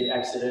Egypt in the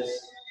Exodus.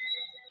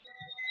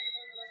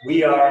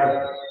 We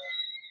are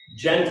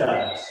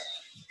Gentiles.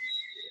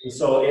 And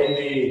so in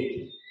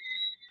the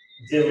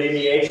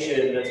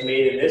delineation that's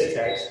made in this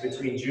text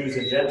between Jews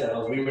and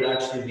Gentiles, we would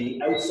actually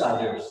be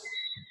outsiders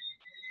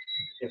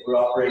if we're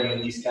operating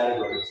in these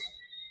categories.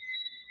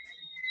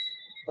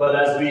 But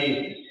as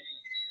we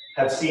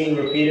have seen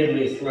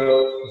repeatedly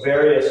throughout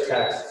various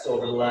texts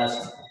over the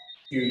last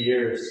few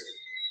years,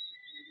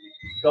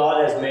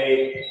 God has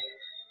made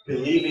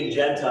believing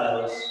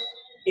Gentiles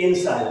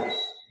insiders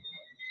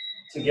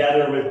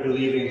together with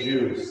believing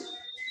Jews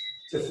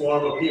to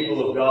form a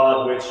people of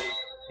God which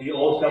the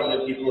Old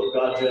Covenant people of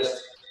God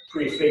just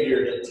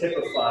prefigured and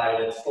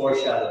typified and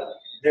foreshadowed.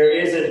 There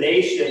is a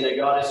nation that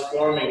God is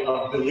forming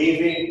of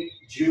believing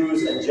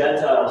Jews and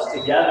Gentiles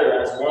together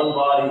as one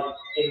body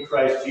in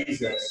Christ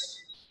Jesus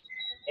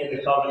in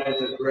the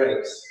covenant of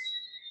grace.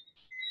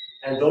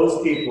 And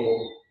those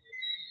people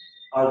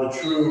are the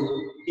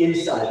true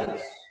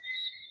insiders.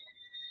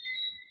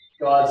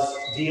 God's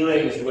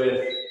dealings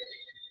with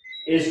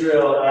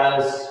Israel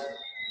as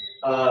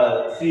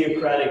a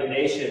theocratic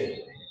nation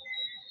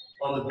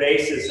on the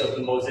basis of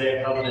the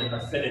Mosaic covenant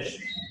are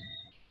finished.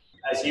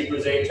 As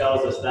Hebrews 8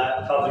 tells us,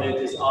 that covenant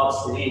is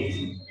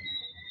obsolete.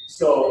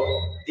 So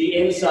the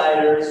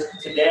insiders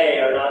today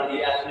are not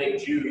the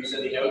ethnic Jews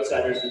and the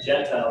outsiders, the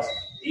Gentiles.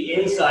 The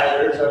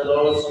insiders are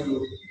those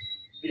who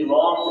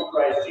belong to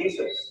Christ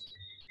Jesus.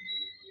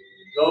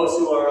 Those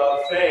who are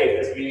of faith,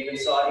 as we even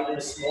saw even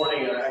this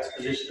morning in our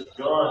exposition of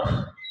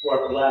John, who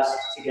are blessed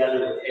together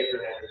with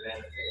Abraham, the man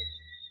of faith.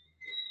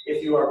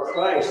 If you are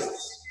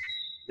Christ's,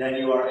 then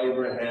you are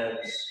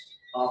Abraham's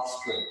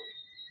offspring.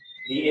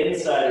 The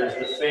insiders,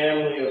 the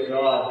family of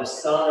God, the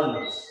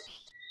sons,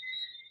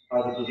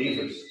 are the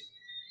believers,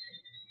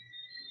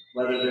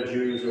 whether they're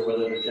Jews or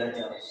whether they're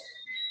Gentiles.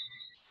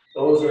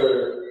 Those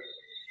are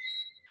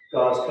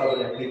God's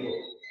covenant people.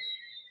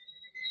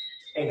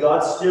 And God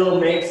still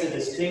makes a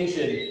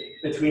distinction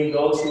between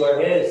those who are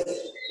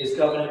his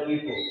covenant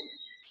people,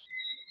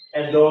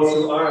 and those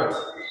who aren't,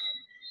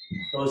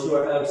 those who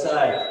are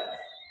outside.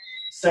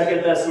 2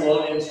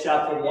 Thessalonians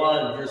chapter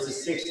 1,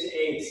 verses 6 to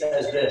 8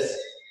 says this: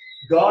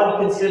 God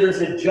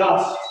considers it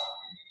just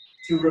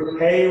to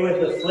repay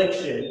with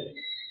affliction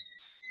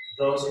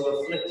those who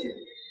afflict you.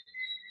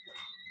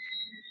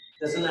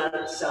 Doesn't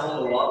that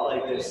sound a lot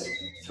like this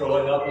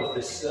throwing up of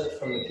the soot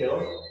from the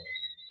kiln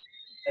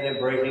and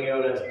then breaking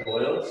out as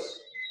boils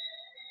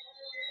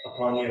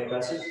upon the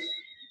oppressors?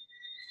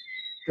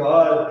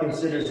 God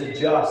considers it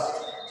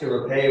just to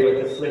repay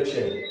with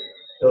affliction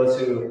those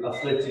who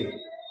afflict you,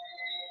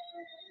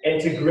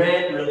 and to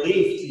grant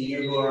relief to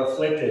you who are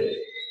afflicted,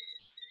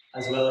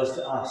 as well as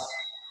to us.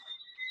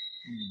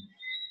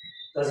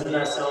 Doesn't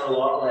that sound a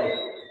lot like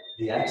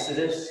the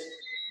Exodus?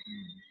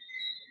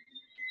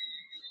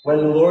 When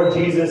the Lord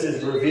Jesus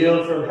is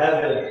revealed from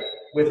heaven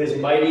with his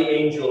mighty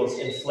angels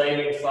in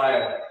flaming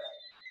fire,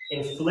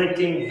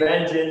 inflicting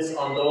vengeance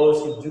on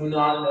those who do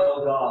not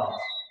know God,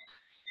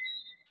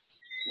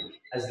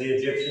 as the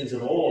Egyptians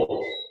of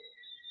old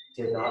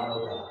did not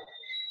know God,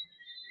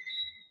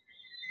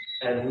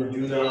 and who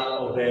do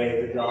not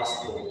obey the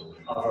gospel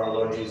of our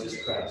Lord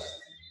Jesus Christ.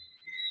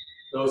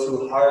 Those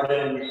who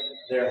harden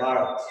their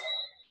hearts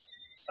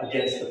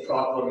against the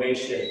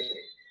proclamation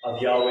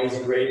of Yahweh's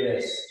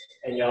greatness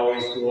and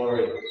Yahweh's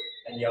glory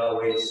and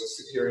Yahweh's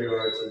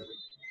superiority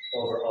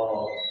over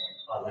all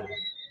other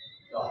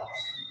gods.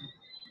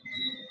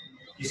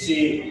 You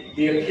see,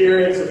 the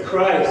appearance of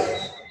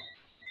Christ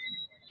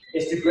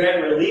is to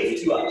grant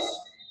relief to us,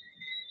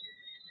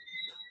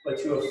 but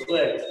to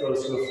afflict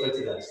those who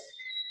afflicted us.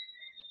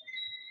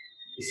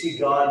 You see,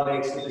 God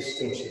makes a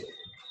distinction.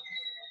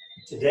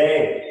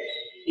 Today,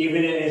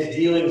 even in his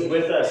dealings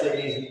with us in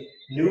these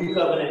new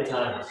covenant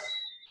times,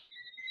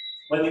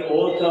 when the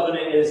old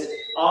covenant is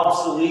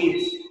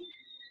obsolete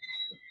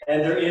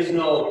and there is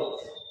no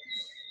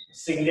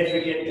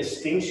significant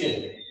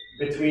distinction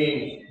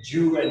between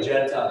Jew and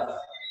Gentile,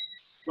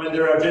 when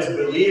there are just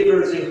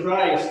believers in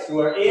Christ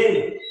who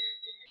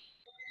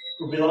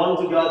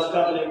belong to God's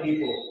covenant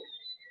people,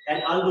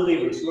 and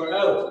unbelievers who are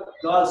out,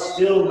 God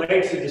still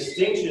makes a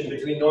distinction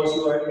between those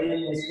who are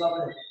in his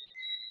covenant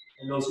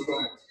and those who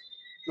aren't.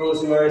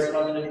 Those who are his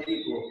covenant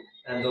people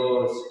and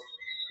those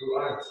who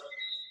aren't.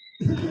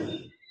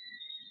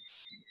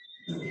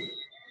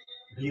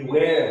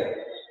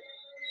 Beware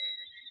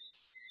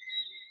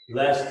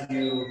lest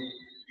you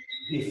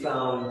be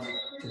found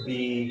to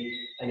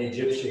be an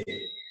Egyptian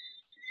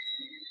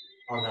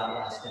on that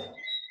last day.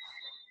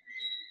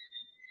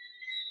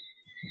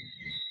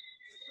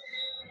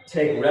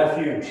 Take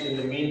refuge in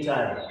the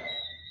meantime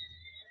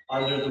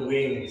under the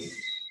wings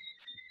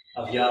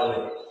of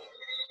Yahweh,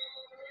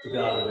 the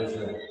God of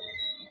Israel.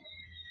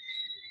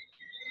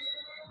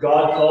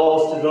 God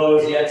calls to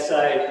those yet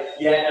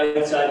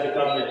outside the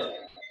covenant.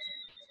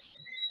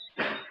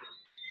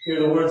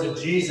 Hear the words of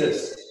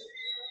Jesus.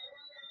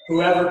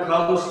 Whoever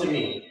comes to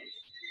me,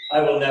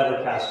 I will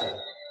never cast out.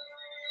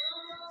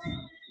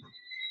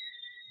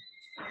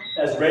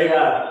 As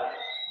Rahab,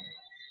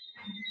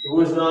 who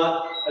was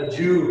not a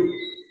Jew,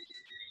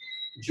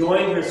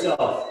 joined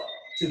herself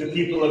to the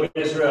people of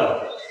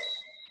Israel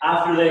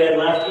after they had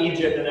left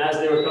Egypt and as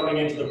they were coming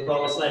into the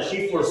promised land.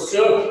 She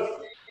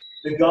forsook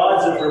the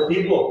gods of her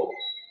people.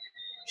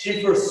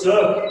 She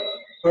forsook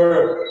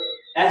her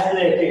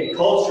ethnic and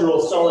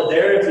cultural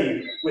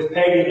solidarity with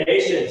pagan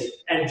nations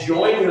and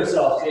joined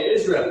herself to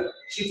Israel.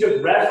 She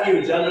took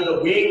refuge under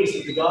the wings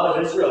of the God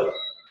of Israel.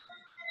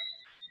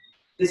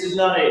 This is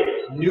not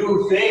a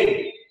new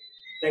thing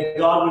that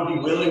God would be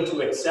willing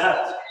to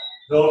accept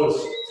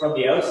those from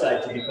the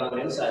outside to become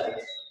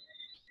insiders.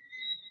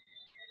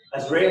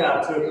 As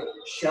Rahab took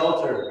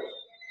shelter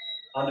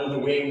under the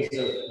wings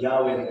of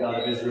Yahweh, the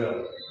God of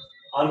Israel,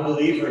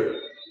 unbeliever,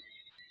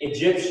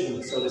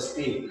 Egyptian, so to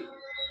speak,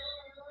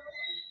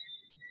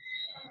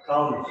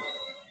 come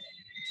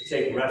to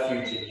take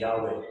refuge in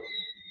Yahweh,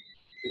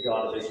 the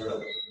God of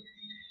Israel.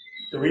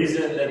 The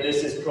reason that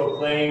this is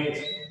proclaimed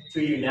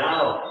to you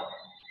now,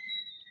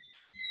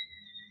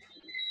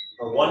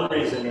 or one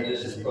reason that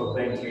this is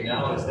proclaimed to you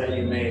now, is that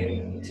you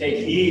may take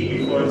heed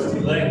before it's too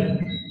late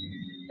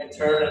and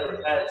turn and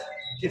repent.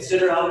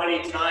 Consider how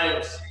many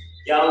times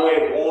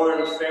Yahweh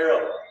warned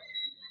Pharaoh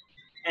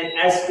and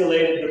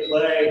escalated the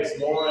plagues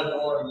more and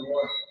more and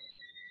more.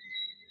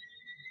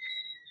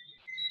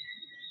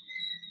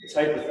 It's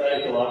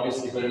hypothetical,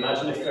 obviously, but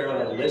imagine if Pharaoh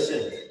had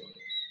listened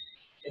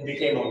and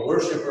became a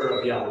worshiper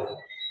of Yahweh.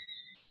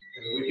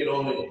 And we can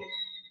only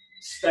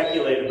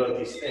speculate about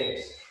these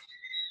things.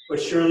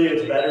 But surely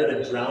it's better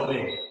than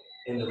drowning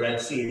in the Red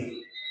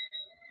Sea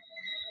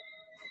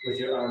with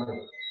your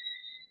army.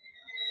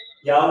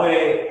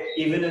 Yahweh,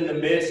 even in the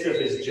midst of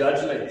his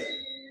judgment,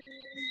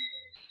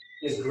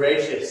 is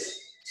gracious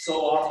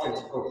so often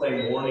to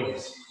proclaim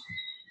warnings.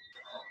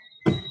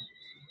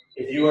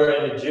 If you are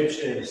an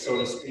Egyptian, so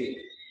to speak,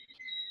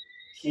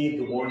 heed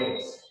the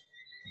warnings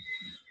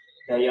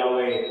that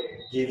Yahweh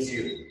gives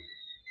you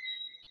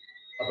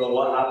about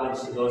what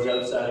happens to those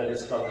outside of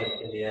his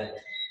covenant in the end.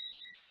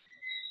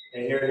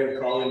 And hear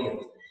him calling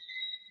you.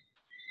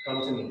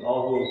 Come to me,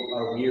 all who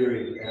are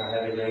weary and are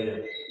heavy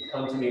laden.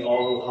 Come to me,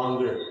 all who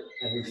hunger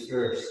and who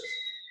thirst.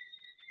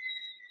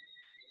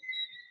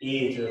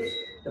 Eat of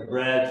the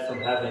bread from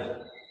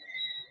heaven.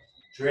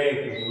 Drink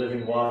of the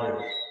living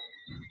water.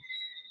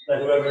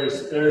 Let whoever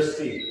is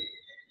thirsty,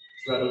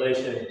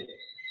 Revelation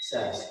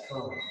says,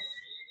 come.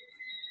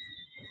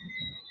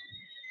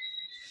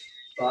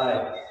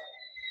 Buy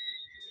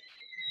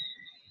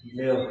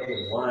milk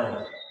and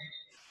wine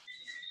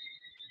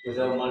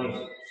without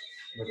money,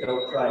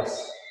 without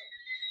price.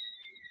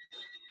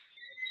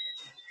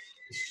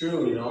 It's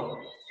true, you know.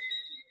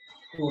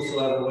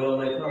 Whosoever will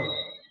may come.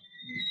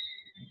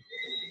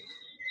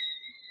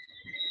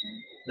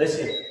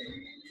 Listen,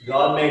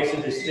 God makes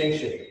a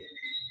distinction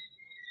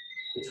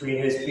between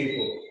his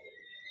people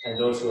and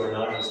those who are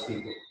not his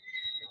people.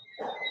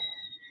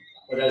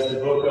 But as the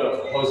book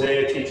of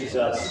Hosea teaches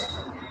us,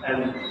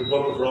 and the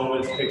book of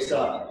Romans picks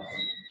up,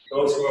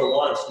 those who are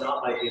once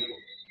not my people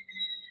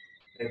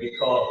may be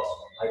called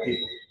my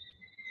people.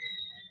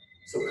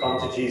 So come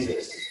to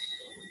Jesus.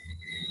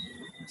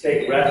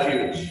 Take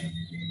refuge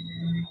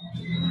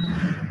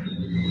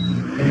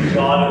in the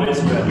God of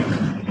Israel,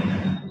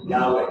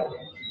 Yahweh.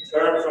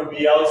 Turn from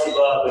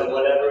Beelzebub and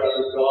whatever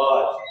other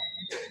god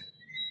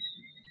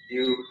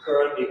you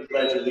currently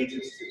pledge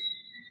allegiance to.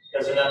 It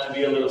doesn't have to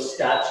be a little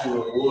statue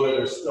of wood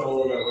or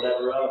stone or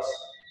whatever else.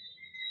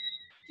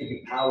 It could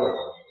be power.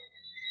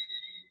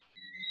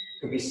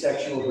 It could be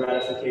sexual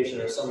gratification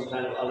or some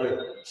kind of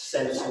other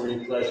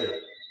sensory pleasure.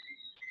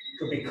 It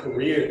could be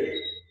career.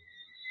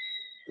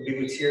 It could be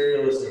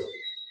materialism.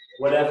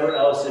 Whatever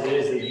else it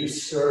is that you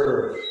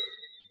serve,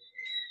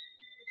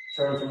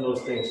 turn from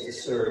those things to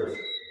serve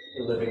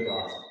the living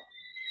God.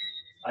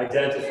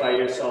 Identify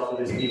yourself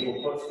with his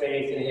people. Put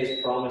faith in his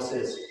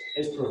promises,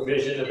 his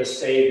provision of a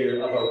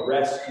Savior, of a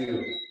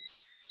rescue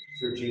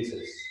through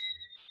Jesus.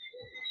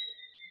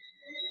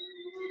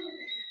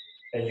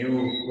 And you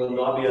will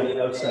not be on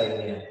the outside in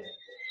the end,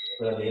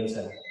 but on the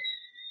inside.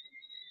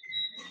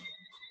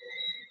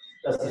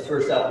 That's the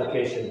first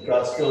application.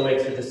 God still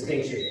makes a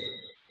distinction.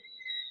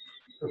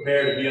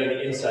 Prepare to be on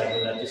the inside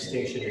when that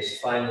distinction is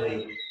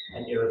finally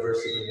and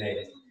irreversibly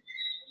made.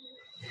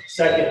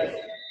 Second,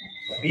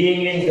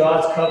 being in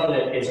God's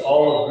covenant is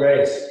all of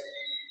grace.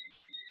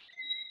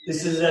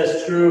 This is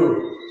as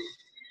true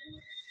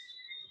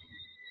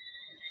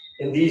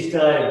in these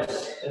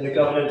times, in the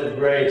covenant of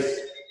grace,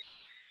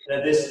 and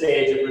at this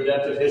stage of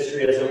redemptive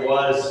history as it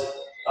was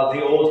of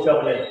the old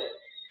covenant.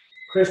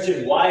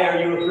 Christian, why are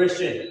you a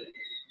Christian?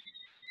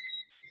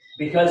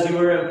 Because you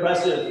were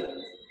impressive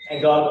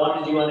and God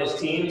wanted you on his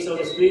team, so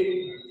to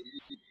speak?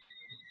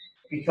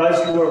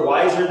 Because you are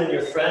wiser than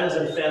your friends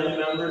and family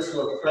members who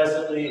are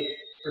presently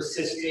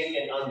persisting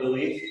in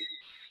unbelief?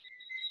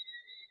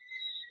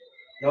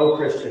 No,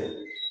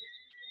 Christian.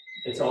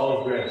 It's all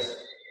of grace.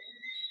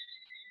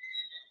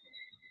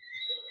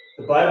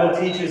 The Bible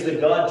teaches that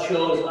God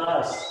chose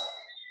us,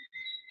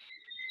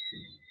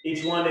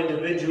 each one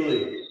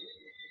individually,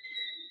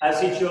 as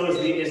he chose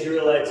the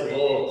Israelites of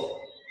old,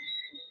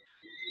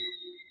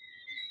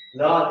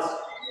 not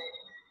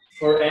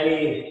for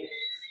any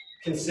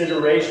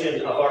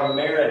consideration of our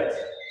merit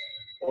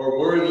or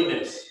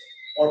worthiness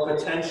or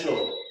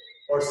potential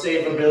or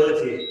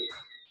savability.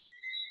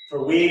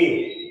 For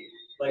we,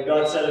 like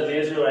God said of the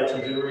Israelites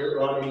in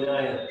Deuteronomy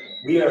 9,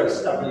 we are a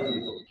stubborn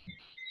people.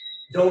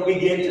 Don't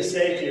begin to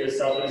say to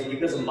yourself, it is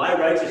because of my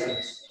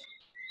righteousness.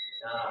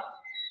 Nah,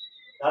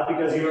 not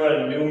because you are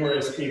a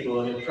numerous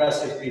people, an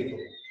impressive people.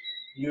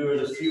 You are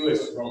the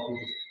fewest of all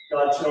people.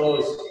 God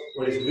chose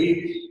what is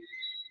weak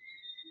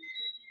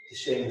to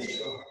shame the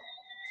strong.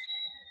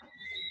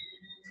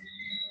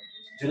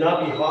 Do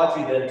not be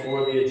haughty then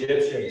toward the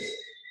Egyptians,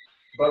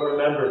 but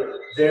remember,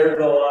 there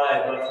go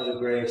I, but for the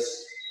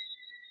grace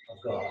of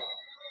God.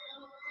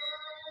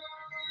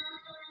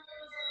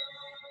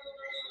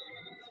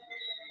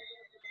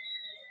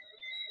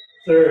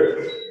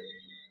 Third,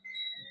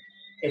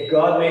 if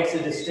God makes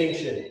a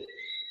distinction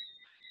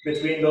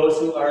between those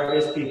who are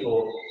his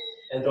people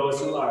and those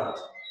who aren't,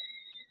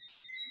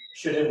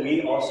 shouldn't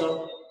we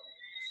also?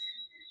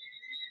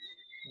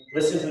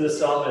 Listen to the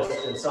psalmist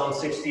in Psalm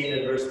 16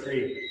 and verse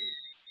 3.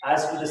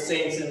 As for the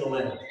saints in the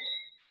land,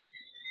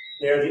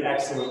 they are the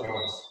excellent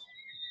ones,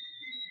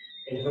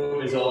 in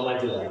whom is all my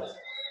delight.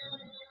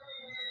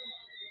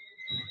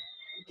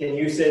 Can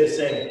you say the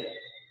same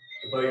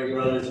about your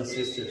brothers and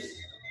sisters?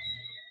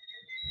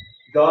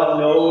 God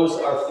knows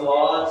our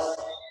flaws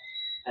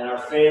and our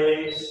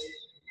failings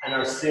and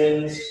our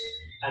sins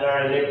and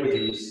our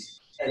iniquities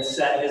and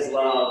set his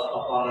love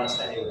upon us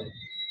anyway.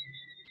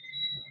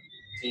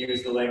 To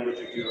use the language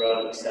of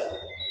Deuteronomy 7.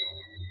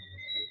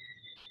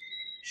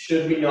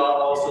 Should we not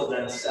also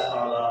then set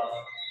our love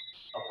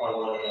upon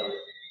one another?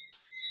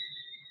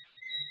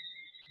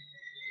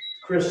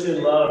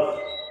 Christian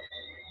love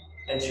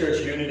and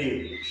church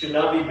unity should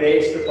not be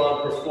based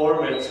upon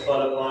performance,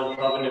 but upon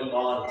covenant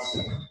bonds.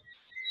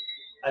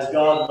 As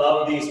God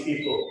loved these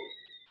people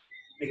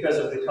because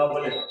of the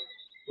covenant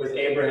with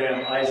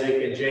Abraham,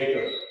 Isaac, and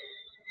Jacob.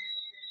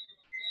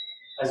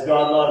 As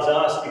God loves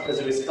us because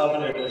of his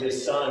covenant with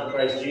his Son,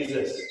 Christ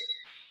Jesus.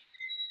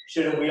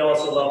 Shouldn't we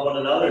also love one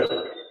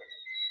another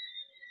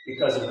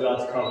because of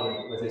God's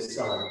covenant with his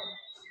Son,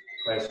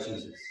 Christ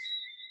Jesus?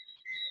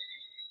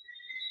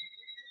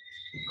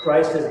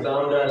 Christ has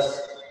bound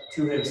us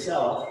to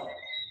himself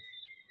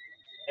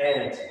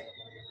and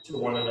to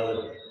one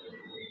another.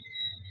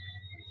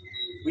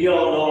 We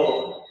all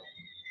know,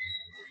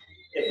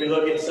 if we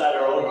look inside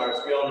our own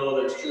hearts, we all know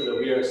that it's true that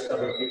we are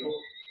stubborn people.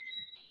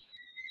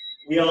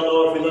 We all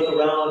know if we look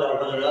around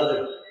at one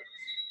another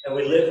and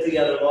we live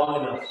together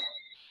long enough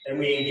and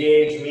we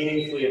engage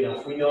meaningfully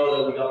enough, we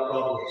know that we got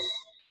problems.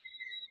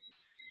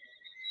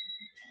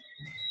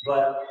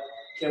 But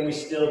can we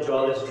still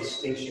draw this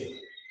distinction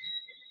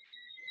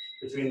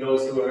between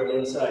those who are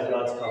inside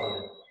God's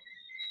covenant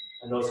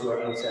and those who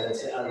are outside and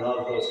say, I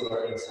love those who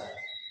are inside?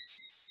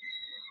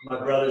 My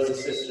brothers and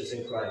sisters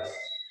in Christ,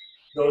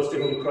 those to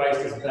whom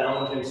Christ has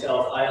bound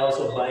himself, I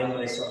also bind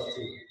myself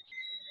to.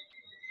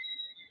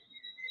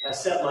 I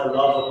set my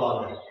love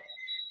upon them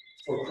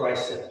for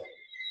Christ's sake.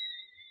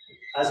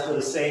 As for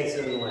the saints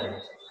in the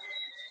land,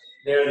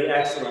 they are the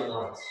excellent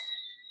ones,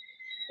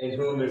 in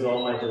whom is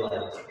all my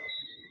delight.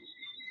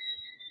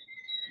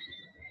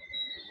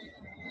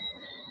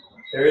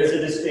 There is a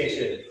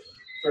distinction.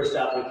 First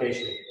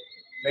application.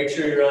 Make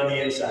sure you're on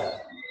the inside.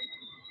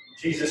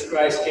 Jesus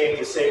Christ came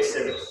to save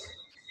sinners.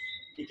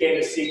 He came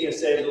to seek and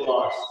save the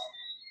lost.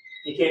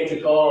 He came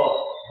to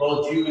call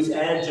both Jews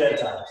and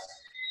Gentiles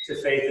to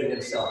faith in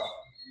himself,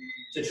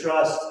 to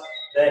trust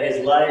that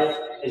his life,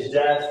 his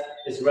death,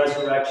 his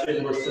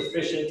resurrection were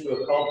sufficient to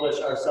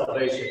accomplish our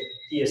salvation.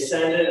 He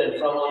ascended, and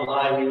from on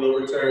high he will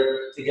return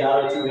to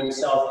gather to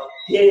himself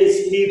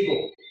his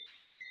people,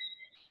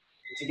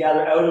 to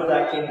gather out of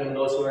that kingdom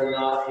those who are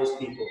not his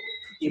people.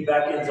 He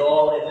beckons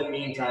all in the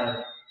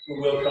meantime who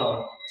will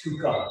come to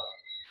come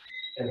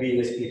and be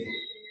his people.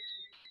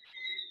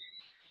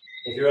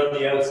 If you're on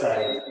the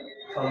outside,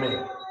 come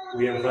in.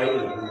 We invite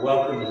you, we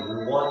welcome you,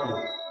 we want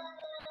you.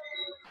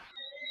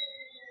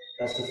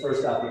 That's the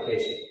first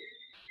application.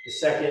 The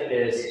second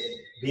is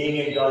being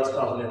in God's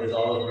covenant is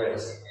all of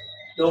grace.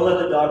 Don't let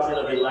the doctrine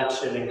of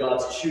election and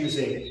God's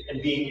choosing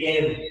and being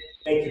in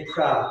make you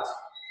proud.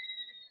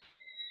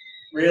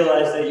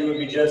 Realize that you would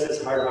be just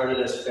as hard-hearted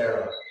as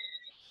Pharaoh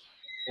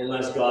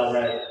unless God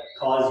had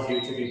caused you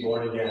to be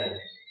born again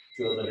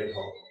to a living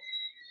hope,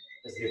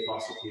 as the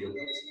Apostle Peter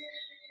was.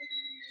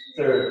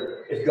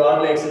 Third, if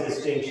God makes a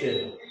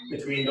distinction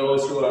between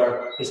those who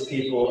are his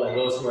people and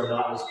those who are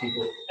not his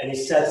people, and he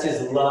sets his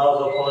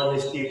love upon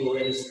his people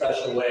in a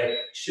special way,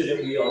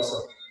 shouldn't we also?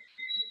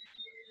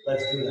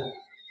 Let's do that.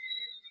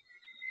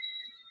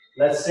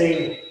 Let's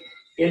sing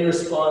in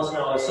response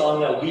now a song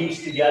that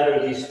weaves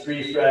together these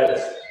three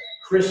threads: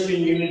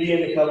 Christian unity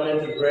in the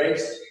covenant of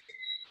grace,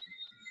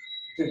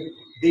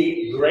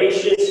 the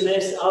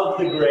graciousness of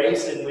the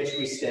grace in which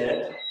we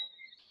stand,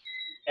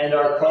 and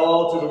our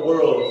call to the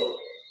world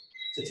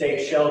to take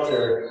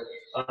shelter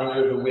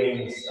under the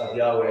wings of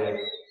Yahweh,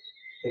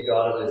 the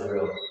God of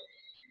Israel.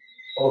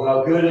 Oh,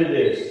 how good it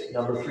is,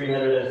 number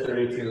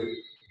 332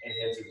 in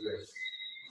Hymns of Grace.